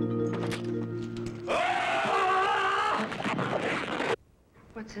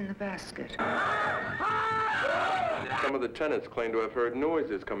 What's in the basket? Some of the tenants claim to have heard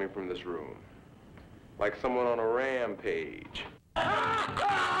noises coming from this room, like someone on a rampage.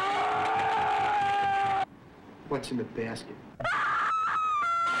 What's in the basket?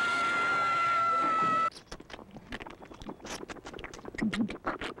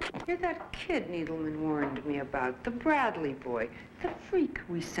 You're that kid Needleman warned me about, the Bradley boy, the freak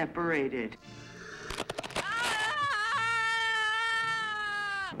we separated.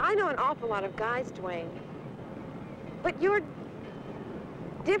 I know an awful lot of guys, Dwayne, but you're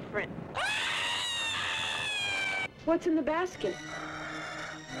different. What's in the basket?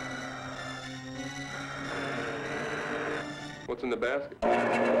 What's in the basket?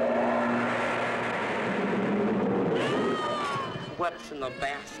 What's in the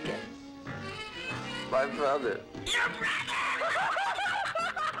basket? My brother. Your brother!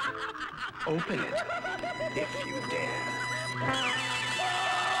 Open it, if you dare.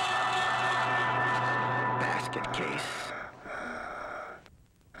 Basket Case.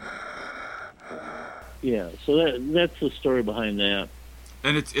 Yeah, so that's the story behind that.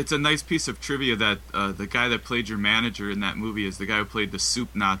 And it's a nice piece of trivia that the guy that played your manager in that movie is the guy who played the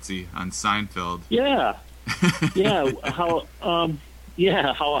soup Nazi on Seinfeld. Yeah.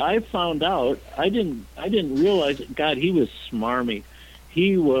 How I found out, I didn't realize it. God, he was smarmy.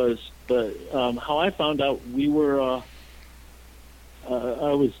 He was, but how I found out, I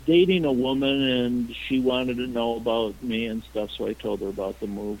was dating a woman and she wanted to know about me and stuff, so I told her about the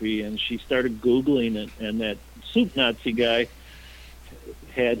movie, and she started Googling it, and that soup Nazi guy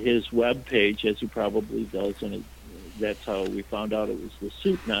had his web page, as he probably does, and that's how we found out it was the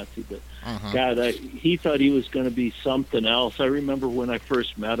soup Nazi. But God, he thought he was going to be something else. I remember when I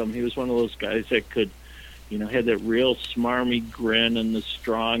first met him, he was one of those guys that could, had that real smarmy grin and the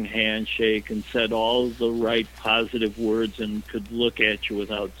strong handshake and said all the right positive words and could look at you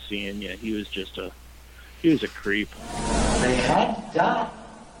without seeing you. He was a creep. They had to die.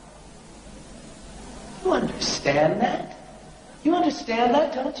 You understand that? You understand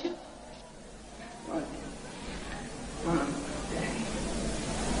that, don't you?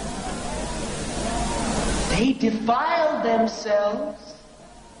 They defiled themselves.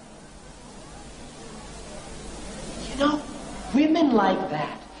 Women like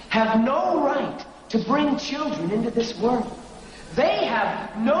that have no right to bring children into this world. They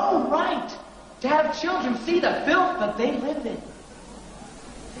have no right to have children see the filth that they live in.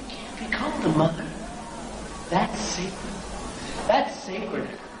 They can't become the mother. That's sacred. That's sacred,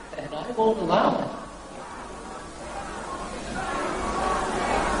 and I won't allow it.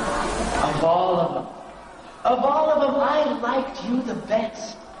 Of all of them, I liked you the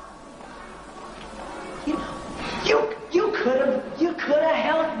best. You could have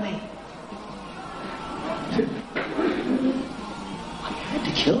helped me. I had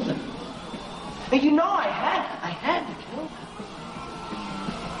to kill them. I had to kill them.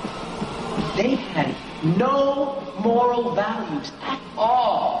 They had no moral values at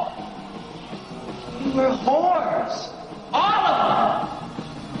all. They were whores. All of them.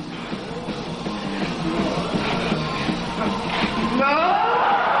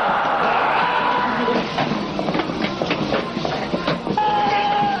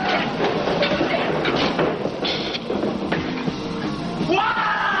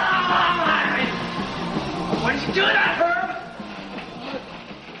 do that, Herb!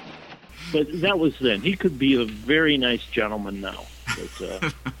 But that was then. He could be a very nice gentleman now.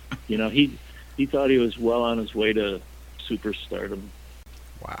 But, he thought he was well on his way to superstardom.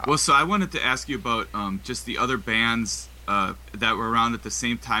 Wow. Well, so I wanted to ask you about just the other bands that were around at the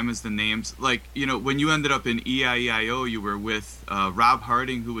same time as the Names. Like, when you ended up in EIEIO, you were with Rob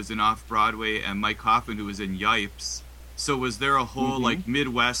Harding, who was in Off-Broadway, and Mike Hoffman, who was in Yipes. So was there a whole, like,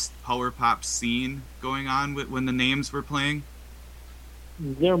 Midwest power pop scene going on when the Names were playing?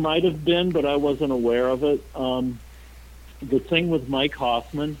 There might have been, but I wasn't aware of it. The thing with Mike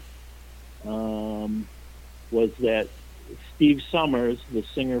Hoffman was that Steve Summers, the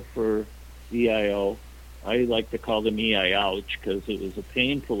singer for EIO, I like to call them EI Ouch because it was a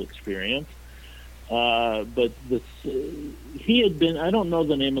painful experience. But he had been, I don't know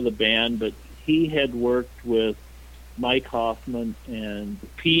the name of the band, but he had worked with Mike Hoffman and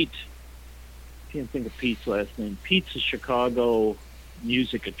Pete. I can't think of Pete's last name. Pete's a Chicago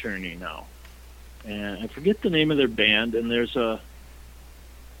music attorney now. And I forget the name of their band, and there's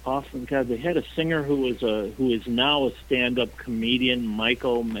they had a singer who is now a stand-up comedian,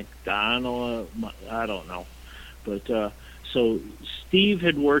 Michael McDonald. I don't know, but so Steve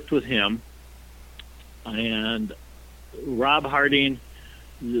had worked with him, and Rob Harding.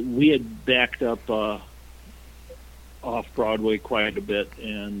 We had backed up off Broadway quite a bit,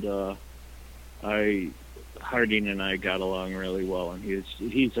 and Harding and I got along really well, and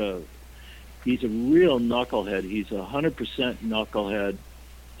he's a real knucklehead. He's 100% knucklehead.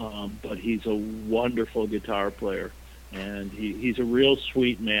 But he's a wonderful guitar player, and he's a real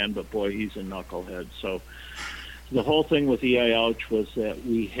sweet man, but boy, he's a knucklehead. So the whole thing with EI Ouch was that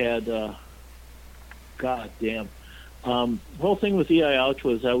we had, the whole thing with EI Ouch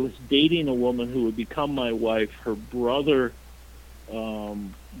was I was dating a woman who would become my wife. Her brother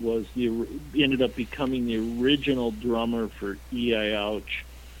ended up becoming the original drummer for EI Ouch.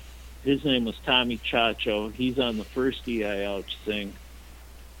 His name was Tommy Chacho. He's on the first EI Ouch thing.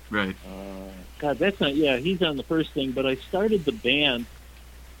 Right. He's on the first thing, but I started the band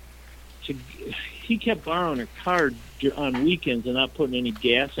he kept borrowing her car on weekends and not putting any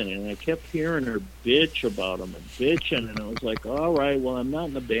gas in it, and I kept hearing her bitch about him and bitching, and I was like, all right, well, I'm not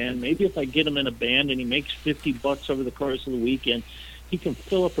in a band. Maybe if I get him in a band and he makes $50 over the course of the weekend, he can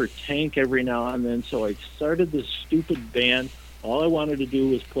fill up her tank every now and then. So I started this stupid band. All I wanted to do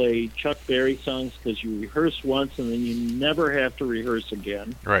was play Chuck Berry songs because you rehearse once and then you never have to rehearse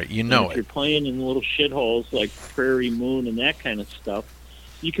again. Right, you and know if it. you're playing in little shitholes like Prairie Moon and that kind of stuff,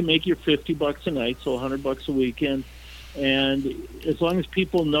 you can make your $50 a night, so $100 a weekend. And as long as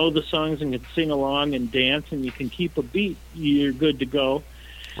people know the songs and can sing along and dance and you can keep a beat, you're good to go.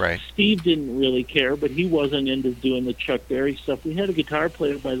 Right. Steve didn't really care, but he wasn't into doing the Chuck Berry stuff. We had a guitar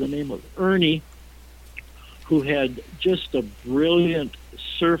player by the name of Ernie who had just a brilliant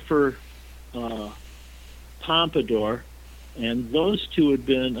surfer pompadour, and those two had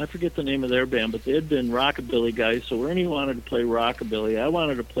been, I forget the name of their band, but they had been rockabilly guys. So Ernie wanted to play rockabilly. I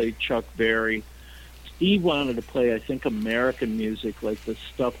wanted to play Chuck Berry. Steve wanted to play, I think, American music, like the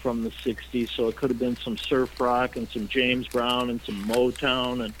stuff from the 60s, so it could have been some surf rock and some James Brown and some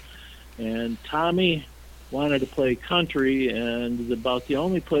Motown, and Tommy wanted to play country, and about the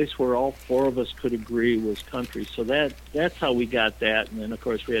only place where all four of us could agree was country. So that's how we got that. And then, of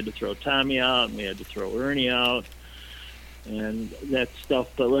course, we had to throw Tommy out, and we had to throw Ernie out, and that stuff.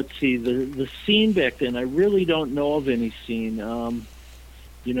 But let's see, the scene back then, I really don't know of any scene.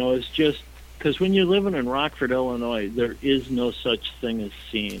 It's just because when you're living in Rockford, Illinois, there is no such thing as a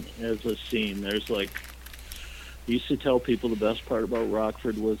scene. There's I used to tell people the best part about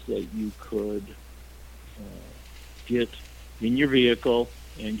Rockford was that you could get in your vehicle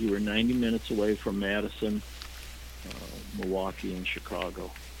and you were 90 minutes away from Madison, Milwaukee, and Chicago.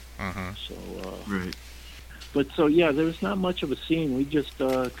 Uh-huh. So, right. But so, yeah, there's not much of a scene. We just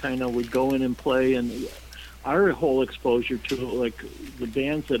kind of would go in and play, and our whole exposure to, like, the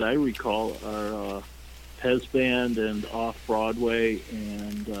bands that I recall are Pez Band and Off-Broadway,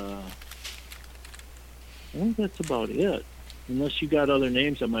 and I think that's about it. Unless you got other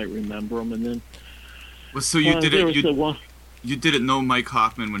names, I might remember them. And then, well, so you did it. You didn't know Mike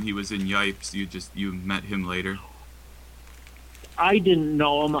Hoffman when he was in Yipes. You met him later. I didn't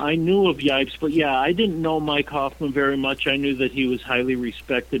know him. I knew of Yipes, but yeah, I didn't know Mike Hoffman very much. I knew that he was highly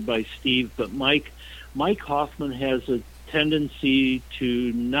respected by Steve, but Mike Hoffman has a tendency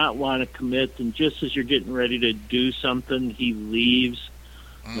to not want to commit, and just as you're getting ready to do something, he leaves.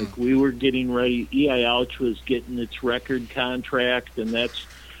 Like we were getting ready, EI Ouch was getting its record contract, and that's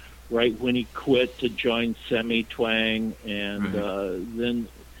right when he quit to join Semi Twang, and then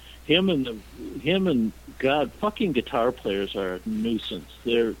him and God, fucking guitar players are a nuisance.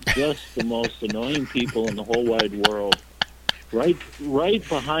 They're just the most annoying people in the whole wide world. Right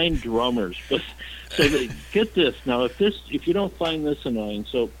behind drummers. But so get this now. If you don't find this annoying,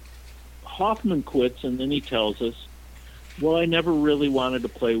 so Hoffman quits, and then he tells us, "Well, I never really wanted to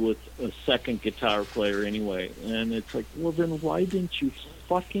play with a second guitar player anyway." And it's like, well, then why didn't you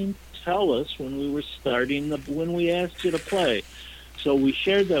fucking tell us when we were when we asked you to play? So we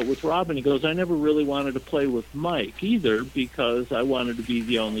shared that with Rob, and he goes, "I never really wanted to play with Mike either because I wanted to be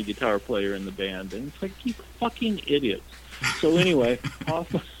the only guitar player in the band." And it's like, you fucking idiots. So anyway,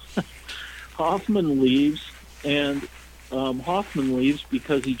 Hoffman leaves, and Hoffman leaves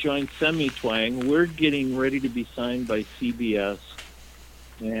because he joined Semi-Twang. We're getting ready to be signed by CBS,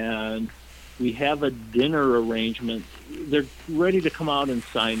 and we have a dinner arrangement. They're ready to come out and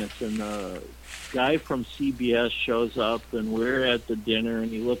sign us, and the guy from CBS shows up, and we're at the dinner, and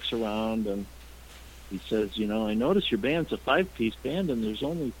he looks around, and he says, "I notice your band's a 5-piece band, and there's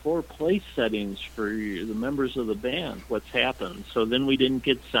only 4 place settings for the members of the band. What's happened?" So then we didn't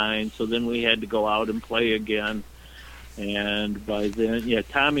get signed, so then we had to go out and play again. And by then,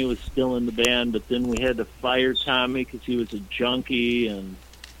 Tommy was still in the band, but then we had to fire Tommy because he was a junkie, and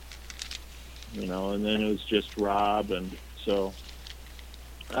and then it was just Rob, and so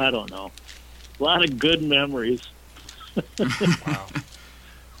I don't know. A lot of good memories. Wow.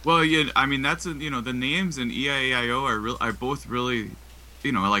 Well, yeah, I mean that's the Names and EIAIO are both really,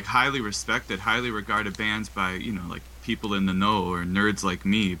 like highly respected, highly regarded bands by like people in the know or nerds like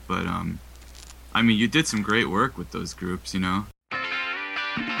me. But I mean, you did some great work with those groups,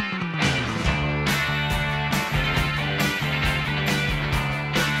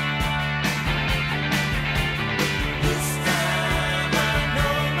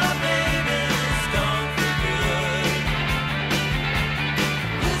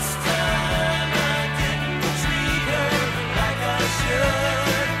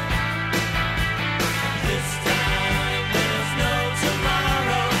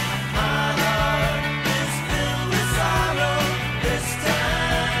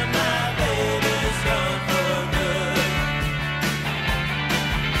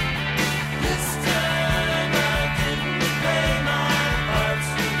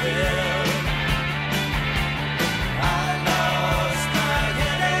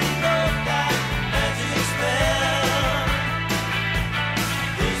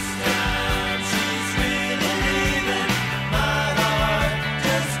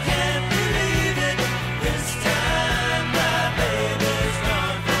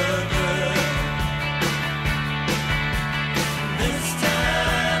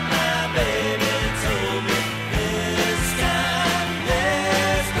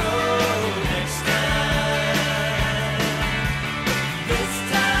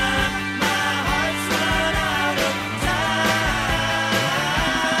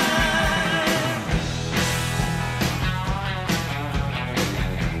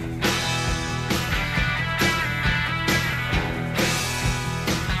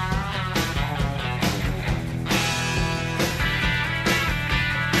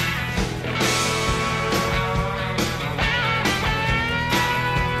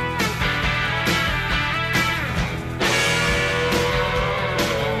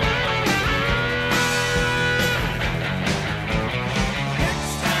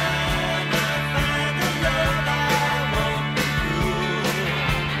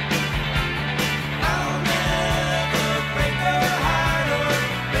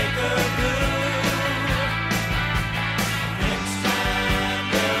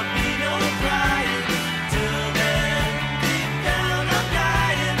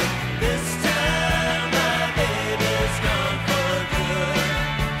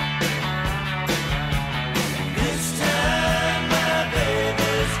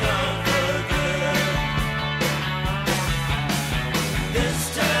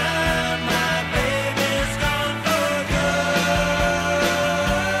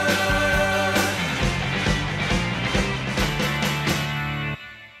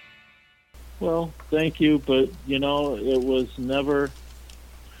 Well, thank you, but it was never.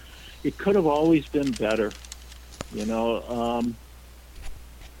 It could have always been better,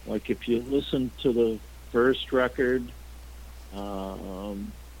 Like if you listen to the first record, the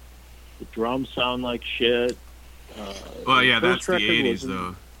drums sound like shit. Well, yeah, that's the '80s,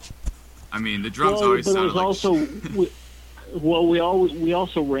 though. I mean, the drums always sounded like shit. we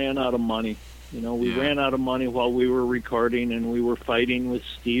also ran out of money. We ran out of money while we were recording, and we were fighting with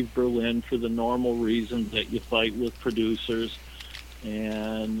Steve Berlin for the normal reasons that you fight with producers.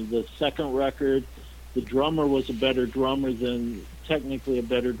 And the second record, the drummer was a better drummer than technically a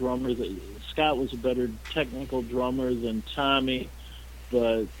better drummer. Scott was a better technical drummer than Tommy,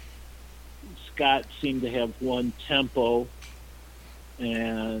 but Scott seemed to have one tempo,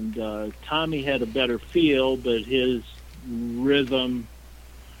 and Tommy had a better feel, but his rhythm,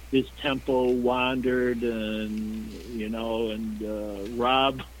 his tempo wandered, and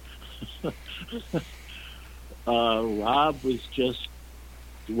Rob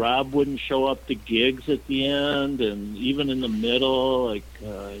Rob wouldn't show up to gigs at the end, and even in the middle,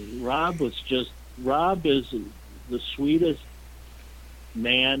 Rob is the sweetest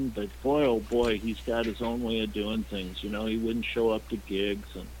man, but boy, oh boy, he's got his own way of doing things. He wouldn't show up to gigs,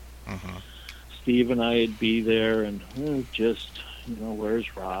 and Steve and I'd be there, and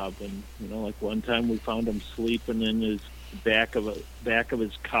where's Rob? And like one time we found him sleeping in his back of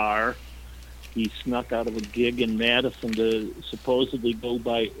his car. He snuck out of a gig in Madison to supposedly go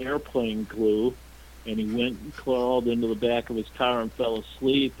buy airplane glue, and he went and crawled into the back of his car and fell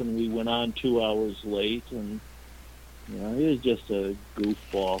asleep, and we went on 2 hours late, and he was just a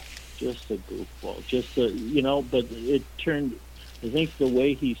goofball. But it turned, I think the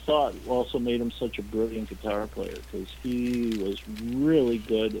way he thought also made him such a brilliant guitar player, because he was really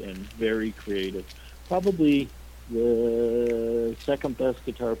good and very creative. Probably the second best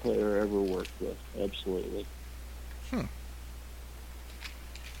guitar player I ever worked with. Absolutely.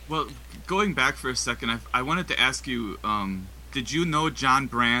 Well, going back for a second, I wanted to ask you, did you know John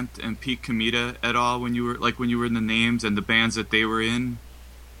Brandt and Pete Comita at all when you were in the Names and the bands that they were in?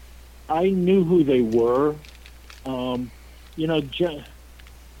 I knew who they were. I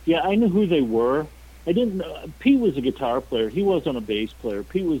knew who they were. I didn't know. Pete was a guitar player. He wasn't a bass player.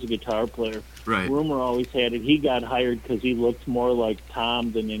 Pete was a guitar player. Right. Rumor always had it he got hired because he looked more like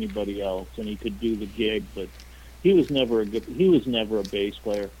Tom than anybody else, and he could do the gig. But he was never a bass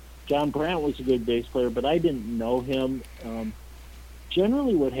player. John Brandt was a good bass player, but I didn't know him.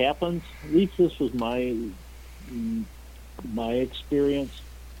 Generally, what happens, at least this was my experience,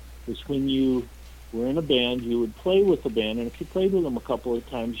 is when you were in a band, you would play with the band, and if you played with them a couple of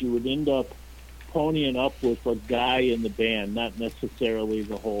times, you would end up ponying up with a guy in the band, not necessarily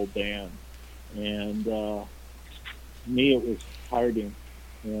the whole band. And me, it was Harding.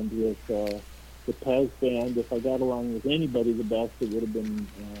 And with the Pez band, if I got along with anybody the best, it would have been,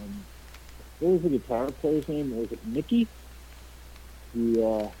 what was the guitar player's name? Was it Mickey?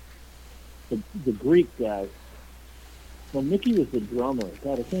 The Greek guy. Well, Mickey was the drummer.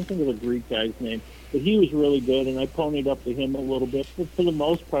 God, I can't think of the Greek guy's name. But he was really good, and I ponied up to him a little bit. But for the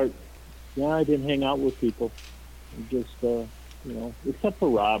most part, I didn't hang out with people. Just, except for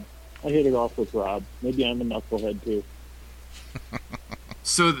Rob. I hit it off with Rob. Maybe I'm a knucklehead, too.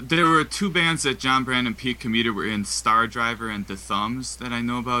 So there were two bands that John Brandt and Pete Comita were in, Star Driver and The Thumbs, that I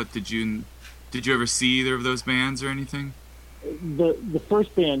know about. Did you ever see either of those bands or anything? The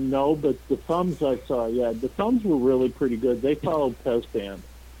first band, no, but The Thumbs I saw, yeah. The Thumbs were really pretty good. They followed Pez Band.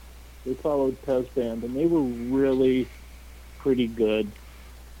 And they were really pretty good.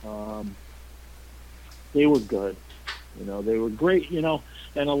 They were good. They were great, and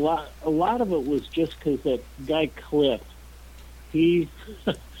a lot of it was just because that guy Cliff, Cliff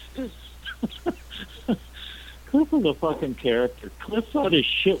was a fucking character. Cliff thought his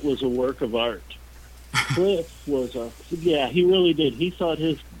shit was a work of art. Cliff was he really did. He thought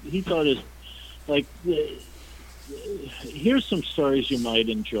his here's some stories you might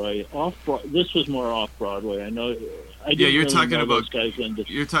enjoy. This was more off Broadway. I know. You're talking about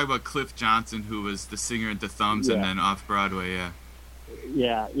Cliff Johnson, who was the singer at The Thumbs, and then off Broadway.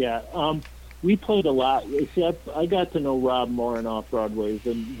 Yeah. We played a lot. See, I got to know Rob more in off Broadway.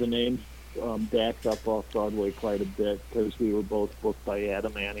 The name backed up off Broadway quite a bit because we were both booked by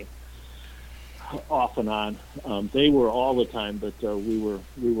Adam Annie, off and on. They were all the time, but we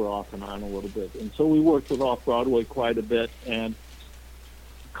were off and on a little bit, and so we worked with off Broadway quite a bit. And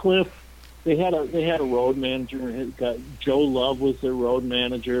Cliff, they had a road manager. Joe Love was their road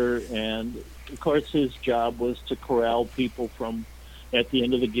manager, and of course his job was to corral people from at the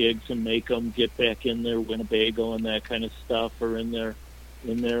end of the gigs and make them get back in their Winnebago and that kind of stuff, or in their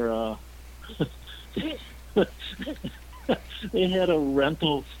they had a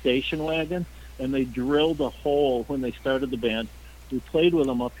rental station wagon, and they drilled a hole when they started the band. We played with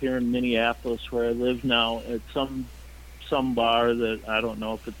them up here in Minneapolis, where I live now, at some bar that I don't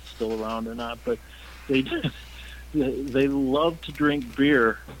know if it's still around or not, but they love to drink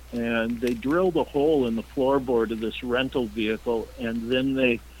beer, and they drilled a hole in the floorboard of this rental vehicle, and then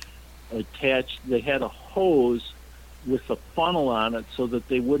they had a hose with a funnel on it so that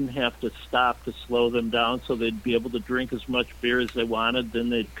they wouldn't have to stop to slow them down, so they'd be able to drink as much beer as they wanted. Then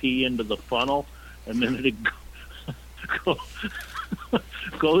they'd pee into the funnel, and then it'd go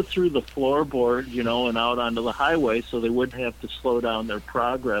go through the floorboard, and out onto the highway so they wouldn't have to slow down their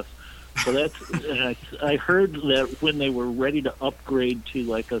progress. So and I heard that when they were ready to upgrade to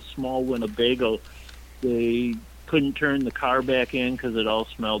like a small Winnebago, they couldn't turn the car back in because it all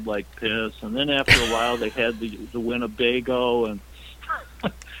smelled like piss. And then after a while, they had the Winnebago. And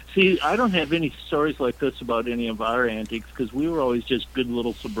see, I don't have any stories like this about any of our antiques because we were always just good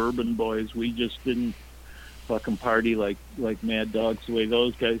little suburban boys. We just didn't fucking party like mad dogs the way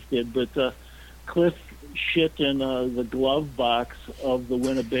those guys did. But Cliff shit in the glove box of the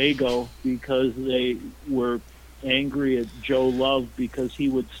Winnebago because they were angry at Joe Love because he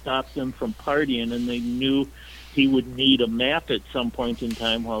would stop them from partying, and they knew he would need a map at some point in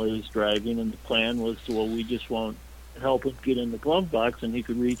time while he was driving, and the plan was to, well, we just won't help him get in the glove box, and he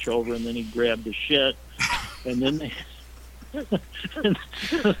could reach over and then he'd grab the shit, and then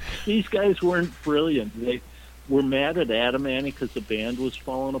these guys weren't brilliant. They were mad at Adam Annie because the band was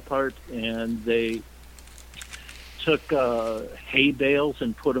falling apart, and they took hay bales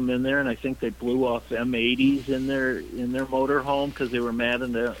and put them in there, and I think they blew off M80s in their motorhome because they were mad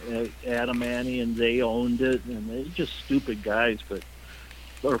at Adam Annie, and they owned it, and they're just stupid guys,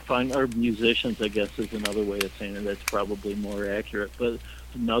 or musicians, I guess, is another way of saying it. That's probably more accurate. But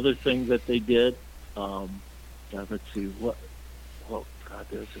another thing that they did, let's see, what? Oh God,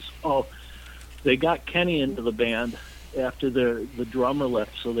 there's this. Oh, they got Kenny into the band after the drummer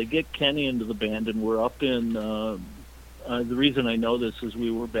left, so they get Kenny into the band, and we're up in the reason I know this is we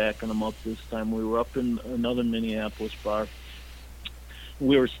were backing them up this time. We were up in another Minneapolis bar.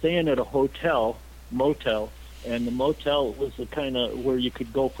 We were staying at a motel, and the motel was the kind of where you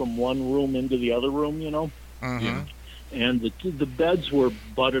could go from one room into the other room, Mm-hmm. And the beds were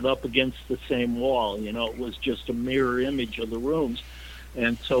butted up against the same wall. It was just a mirror image of the rooms.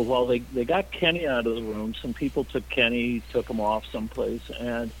 And so while they got Kenny out of the room, some people took Kenny, took him off someplace,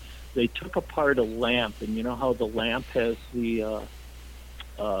 and they took apart a lamp. And you know how the lamp has the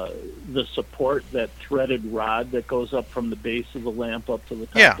support, that threaded rod that goes up from the base of the lamp up to the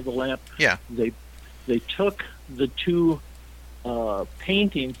top of the lamp? Yeah. They took the two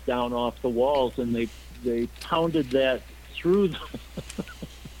paintings down off the walls, and they pounded that through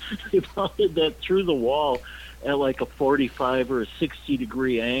the wall at like a 45 or a 60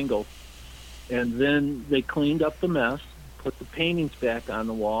 degree angle, and then they cleaned up the mess, put the paintings back on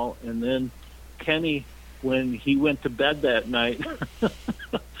the wall, and then Kenny, when he went to bed that night,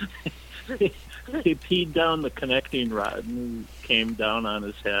 he peed down the connecting rod and it came down on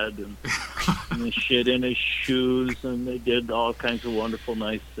his head, and they shit in his shoes, and they did all kinds of wonderful,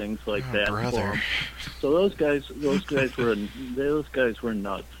 nice things like that for him. So those guys were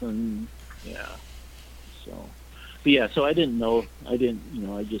nuts, and yeah. So I didn't know. I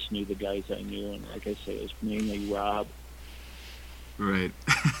just knew the guys I knew, and like I say, it was mainly Rob. Right.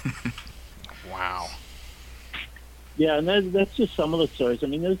 Wow. Yeah, and that's just some of the stories. I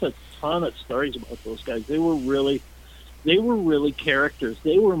mean, there's a ton of stories about those guys. They were really characters.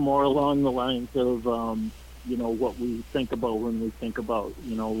 They were more along the lines of, what we think about when we think about,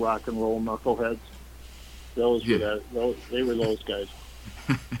 rock and roll knuckleheads. They were those guys.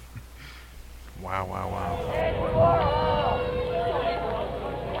 Wow.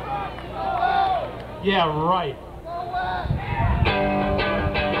 Yeah, right.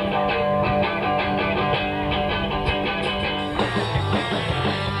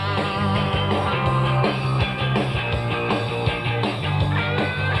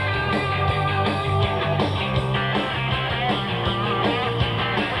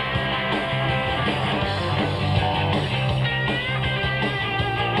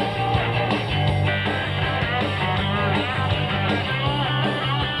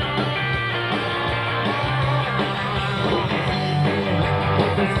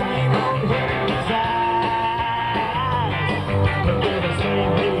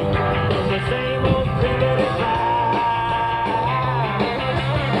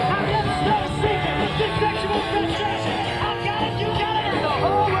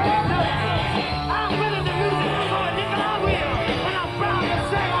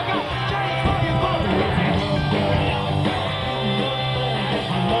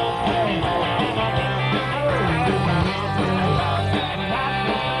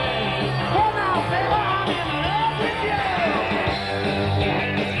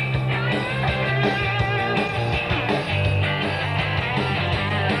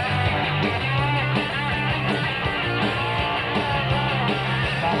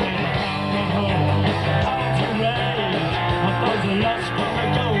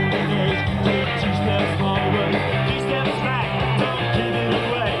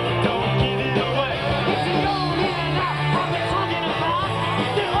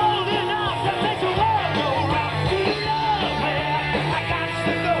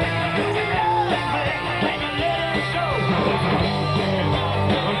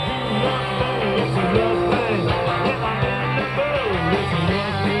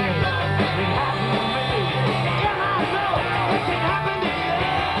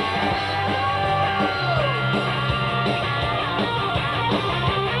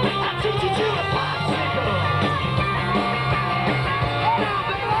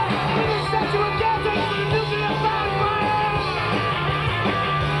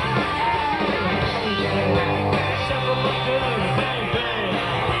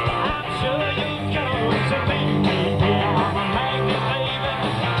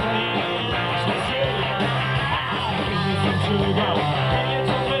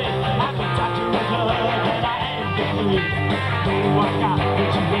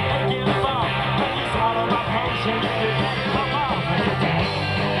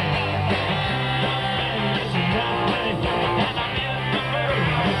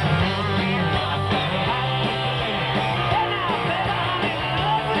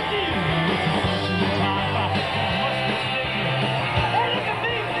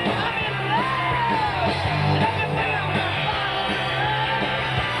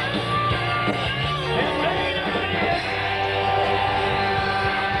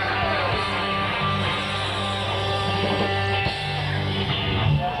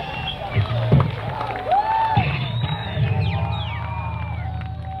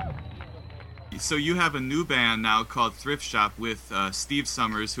 so you have a new band now called Thrift Shop with Steve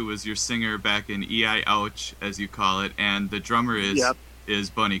Summers, who was your singer back in EI Ouch, as you call it, and the drummer is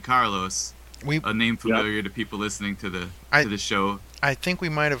Bunny Carlos, a name familiar to people listening to the show. I think we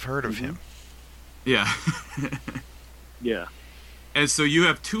might have heard of him. Yeah. Yeah. And so you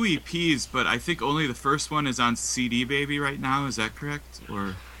have 2 EPs, but I think only the first one is on CD Baby right now. Is that correct?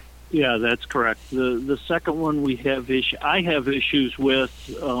 Or yeah, that's correct. The second one I have issues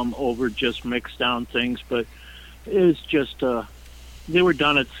with over just mixed down things, but it's just they were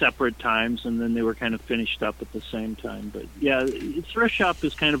done at separate times, and then they were kind of finished up at the same time. But yeah, Thrift Shop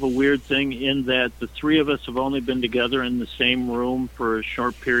is kind of a weird thing in that the three of us have only been together in the same room for a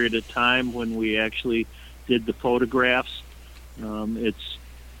short period of time when we actually did the photographs. It's,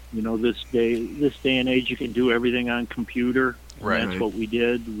 this day and age, you can do everything on computer. Right. That's what we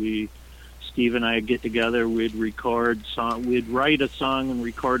did. Steve and I would get together. We'd record song. We'd write a song and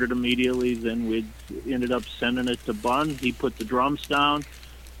record it immediately. Then we'd ended up sending it to Bun. He put the drums down.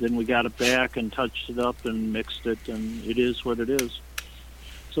 Then we got it back and touched it up and mixed it, and it is what it is.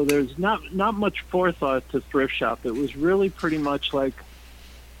 So there's not much forethought to Thrift Shop. It was really pretty much like,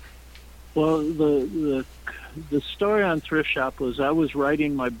 well, the story on Thrift Shop was I was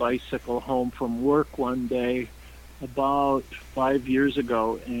riding my bicycle home from work one day about 5 years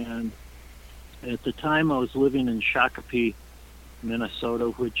ago, and at the time I was living in Shakopee, Minnesota,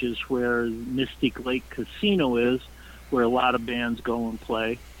 which is where Mystic Lake Casino is, where a lot of bands go and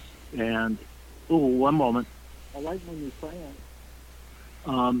play. And, one moment. I like when you play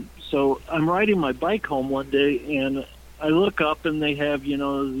it. So I'm riding my bike home one day, and I look up, and they have, the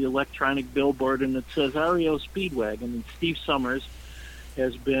electronic billboard, and it says REO Speedwagon, and Steve Summers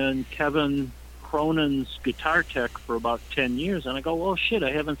has been Kevin Cronin's guitar tech for about 10 years. And I go, well, shit,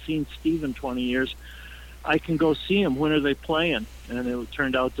 I haven't seen Steve in 20 years. I can go see him. When are they playing? And it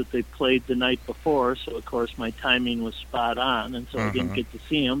turned out that they played the night before, so, of course, my timing was spot on, and so I didn't get to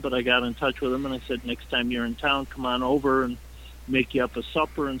see him, but I got in touch with him, and I said, next time you're in town, come on over and make you up a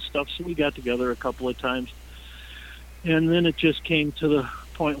supper and stuff. So we got together a couple of times. And then it just came to the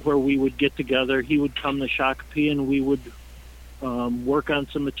point where we would get together. He would come to Shakopee, and we would work on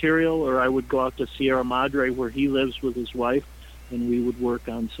some material, or I would go out to Sierra Madre, where he lives with his wife, and we would work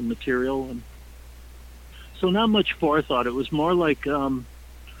on some material. And so not much forethought. It was more like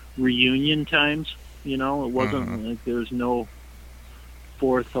reunion times, It wasn't like there's no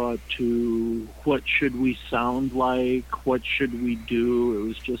forethought to what should we sound like, what should we do. It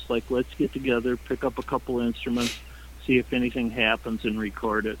was just like, let's get together, pick up a couple instruments, see if anything happens, and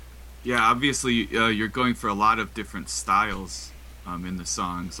record it. Yeah, obviously you're going for a lot of different styles in the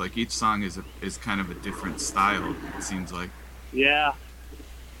songs. Like each song is kind of a different style, it seems like. Yeah.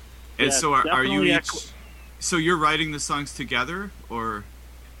 And so are you each... So you're writing the songs together, or?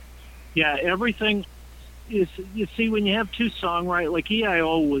 Yeah, everything is... You see, when you have two songwriters, like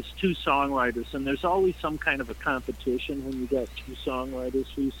EIO was two songwriters, and there's always some kind of a competition when you got two songwriters,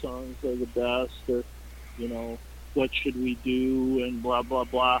 whose songs are the best, or, what should we do, and blah, blah,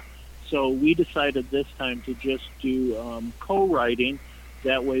 blah. So we decided this time to just do co-writing.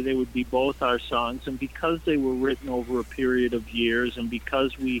 That way they would be both our songs. And because they were written over a period of years, and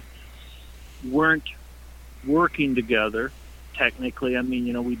because we weren't working together, technically,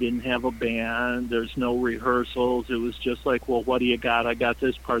 we didn't have a band. There's no rehearsals. It was just like, well, what do you got? I got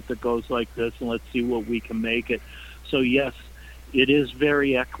this part that goes like this, and let's see what we can make it. So, yes, it is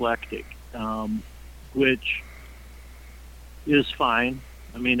very eclectic, which is fine.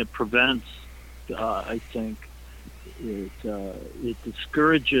 It prevents, I think, it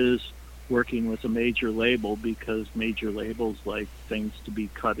discourages working with a major label, because major labels like things to be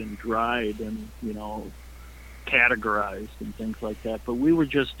cut and dried and, categorized and things like that. But we were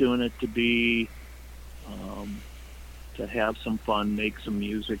just doing it to be, to have some fun, make some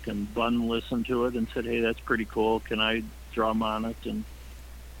music, and Bun listened to it and said, hey, that's pretty cool. Can I drum on it? And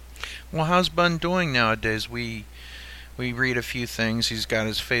well, how's Bun doing nowadays? We read a few things. He's got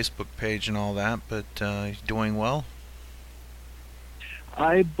his Facebook page and all that, but he's doing well?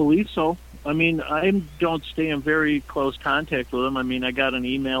 I believe so. I don't stay in very close contact with him. I got an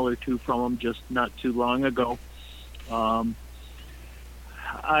email or two from him just not too long ago. I'm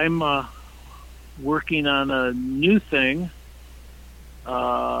working on a new thing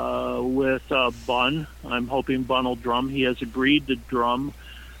with Bun. I'm hoping Bun will drum. He has agreed to drum.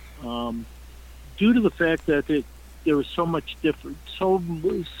 Due to the fact that there was so much different, so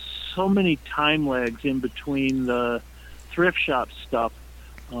many time lags in between the Thrift Shop stuff.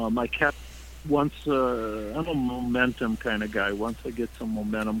 I kept I'm a momentum kind of guy. Once I get some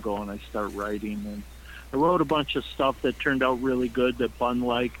momentum going, I start writing, and I wrote a bunch of stuff that turned out really good that Bun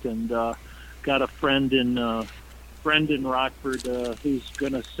liked, and got a friend in Rockford who's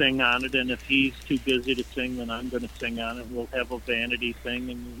going to sing on it, and if he's too busy to sing, then I'm going to sing on it. We'll have a vanity thing,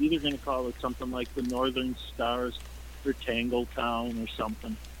 and we're either going to call it something like the Northern Stars or Tangletown or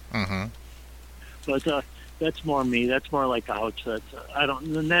something. Mm-hmm. But that's more me. That's more like Ouch.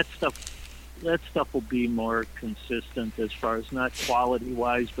 And that stuff will be more consistent as far as not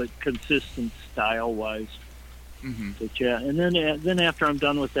quality-wise, but consistent style-wise. Mm-hmm. But yeah, and then after I'm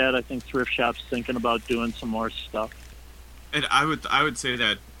done with that, I think Thrift Shop's thinking about doing some more stuff. And I would say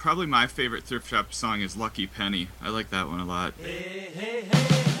that probably my favorite Thrift Shop song is Lucky Penny. I like that one a lot. Hey, hey, hey,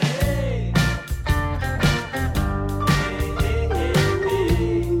 hey.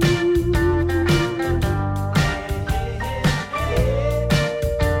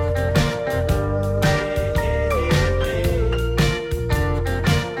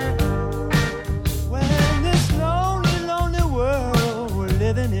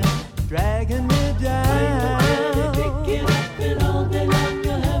 Dragging me down. Pick it up and all day long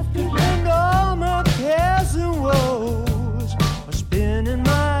you'll have to do. And all my cares and woes are spinning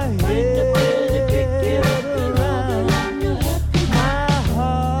my head around. My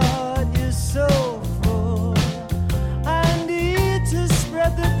heart is so full. I need to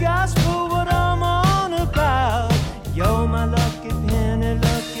spread the gospel, what I'm on about. You're my lucky penny,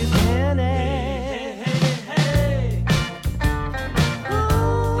 lucky penny.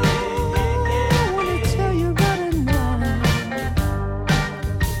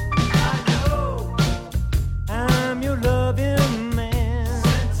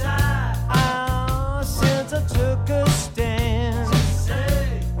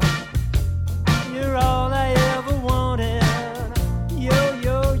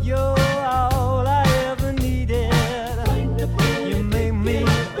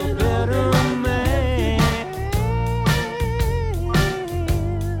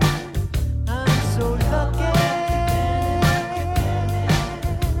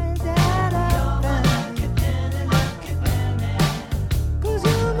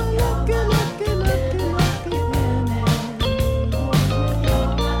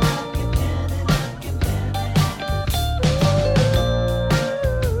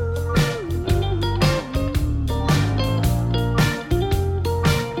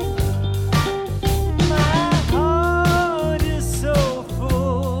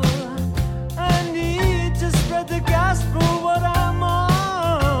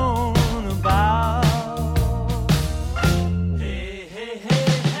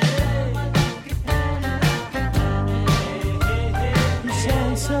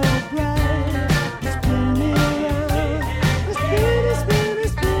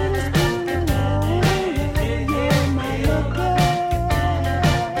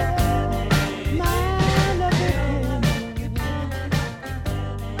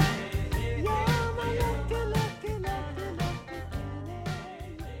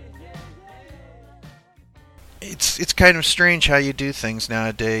 It's kind of strange how you do things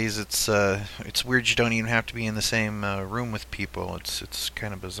nowadays. It's weird you don't even have to be in the same room with people. It's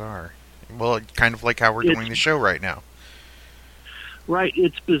kind of bizarre. Well, kind of like how we're doing the show right now. Right,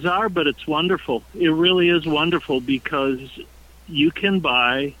 it's bizarre, but it's wonderful. It really is wonderful because you can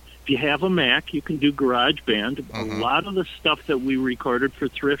buy, if you have a Mac, you can do GarageBand. Mm-hmm. A lot of the stuff that we recorded for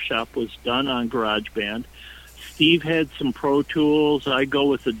Thrift Shop was done on GarageBand. Steve had some Pro Tools. I go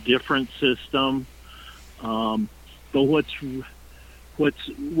with a different system. But what's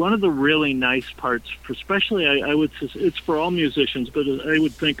one of the really nice parts, especially I would say it's for all musicians, but I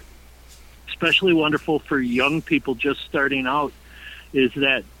would think especially wonderful for young people just starting out, is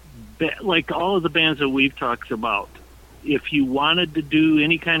that like all of the bands that we've talked about, if you wanted to do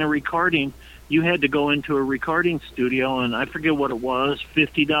any kind of recording, you had to go into a recording studio, and I forget what it was,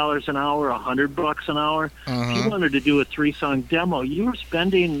 $50 an hour, $100 an hour. Mm-hmm. If you wanted to do a 3-song demo, you were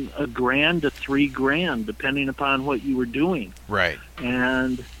spending $1,000 to $3,000, depending upon what you were doing. Right.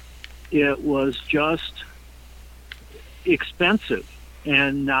 And it was just expensive.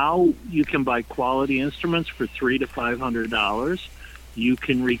 And now you can buy quality instruments for $300 to $500. You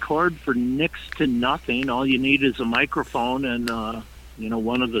can record for next to nothing. All you need is a microphone and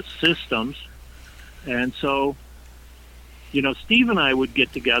one of the systems. And so, Steve and I would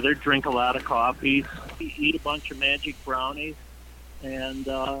get together, drink a lot of coffee, eat a bunch of magic brownies, and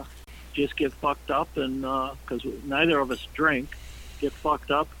just get fucked up. And because neither of us drink, get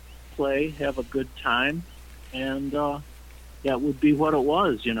fucked up, play, have a good time, and that would be what it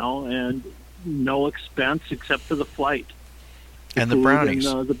was, and no expense except for the flight. And the brownies.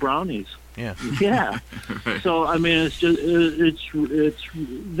 And, the brownies. Yeah. Yeah. Right. So I mean, it's just it's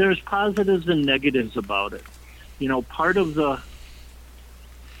there's positives and negatives about it. Part of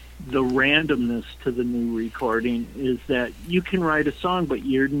the randomness to the new recording is that you can write a song, but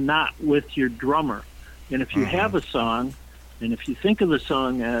you're not with your drummer. And if you have a song, and if you think of the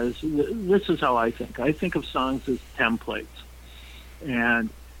song as, this is how I think of songs as templates. And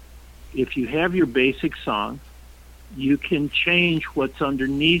if you have your basic song, you can change what's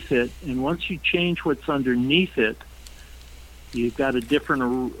underneath it. And once you change what's underneath it, you've got a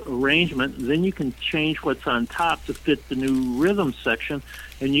different arrangement. Then you can change what's on top to fit the new rhythm section,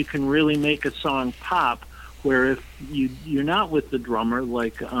 and you can really make a song pop, where if you're not with the drummer,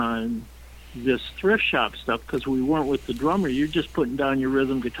 like on this thrift shop stuff, because we weren't with the drummer, you're just putting down your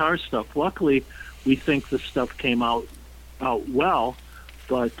rhythm guitar stuff. Luckily, we think the stuff came out well,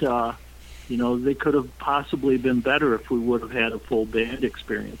 but they could have possibly been better if we would have had a full band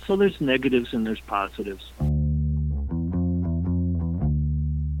experience. So there's negatives and there's positives.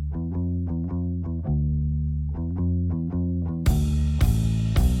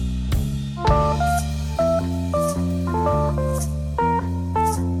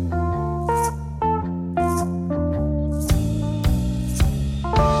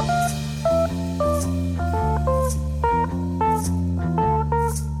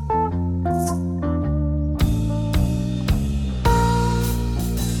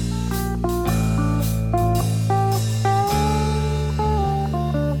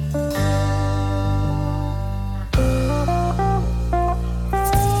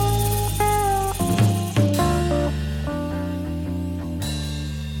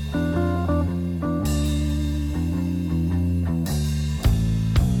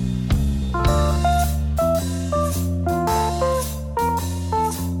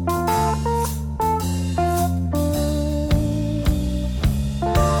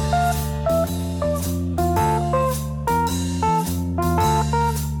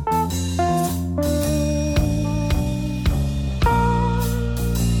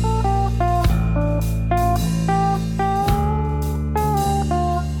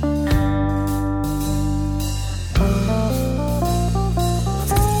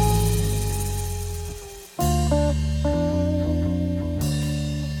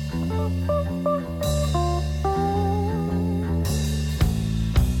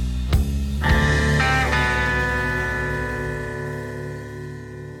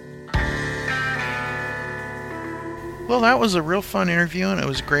 Well, that was a real fun interview, and it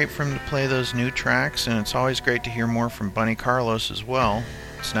was great for him to play those new tracks, and it's always great to hear more from Bunny Carlos as well.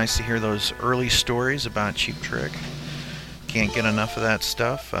 It's nice to hear those early stories about Cheap Trick. Can't get enough of that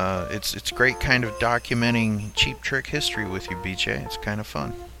stuff. It's great kind of documenting Cheap Trick history with you, BJ. It's kind of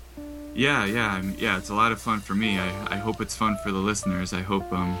fun. Yeah, it's a lot of fun for me. I hope it's fun for the listeners. I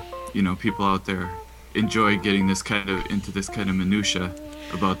hope people out there enjoy getting into this kind of minutia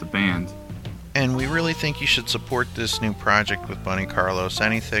about the band. And we really think you should support this new project with Bunny Carlos.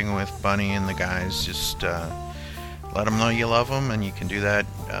 Anything with Bunny and the guys, just let them know you love them, and you can do that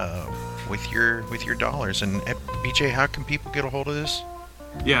with your dollars. And BJ, how can people get a hold of this?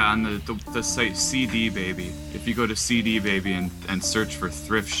 Yeah, on the site CD Baby. If you go to CD Baby and search for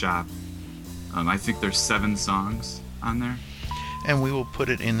Thrift Shop, I think there's 7 songs on there. And we will put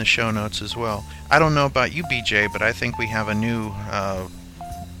it in the show notes as well. I don't know about you, BJ, but I think we have a new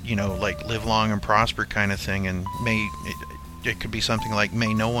like live long and prosper kind of thing, and it could be something like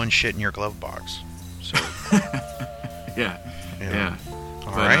may no one shit in your glove box. So yeah.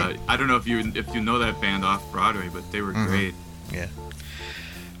 All but, right. I don't know if you know that band off Broadway, but they were great. Yeah.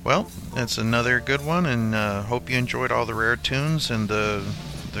 Well, that's another good one, and hope you enjoyed all the rare tunes and the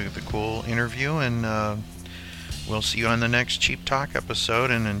cool interview, and we'll see you on the next Cheap Talk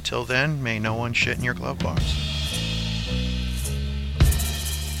episode, and until then, may no one shit in your glove box.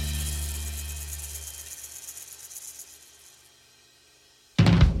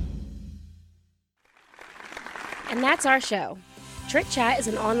 And that's our show. Trick Chat is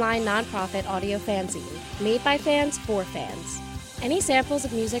an online non-profit audio fanzine, made by fans for fans. Any samples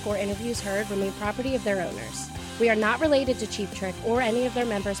of music or interviews heard remain property of their owners. We are not related to Cheap Trick or any of their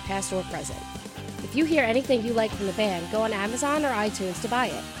members past or present. If you hear anything you like from the band, go on Amazon or iTunes to buy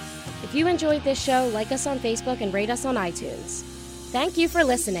it. If you enjoyed this show, like us on Facebook and rate us on iTunes. Thank you for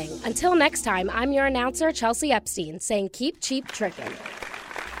listening. Until next time, I'm your announcer, Chelsea Epstein, saying keep cheap trickin'.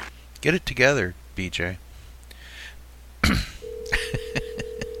 Get it together, BJ.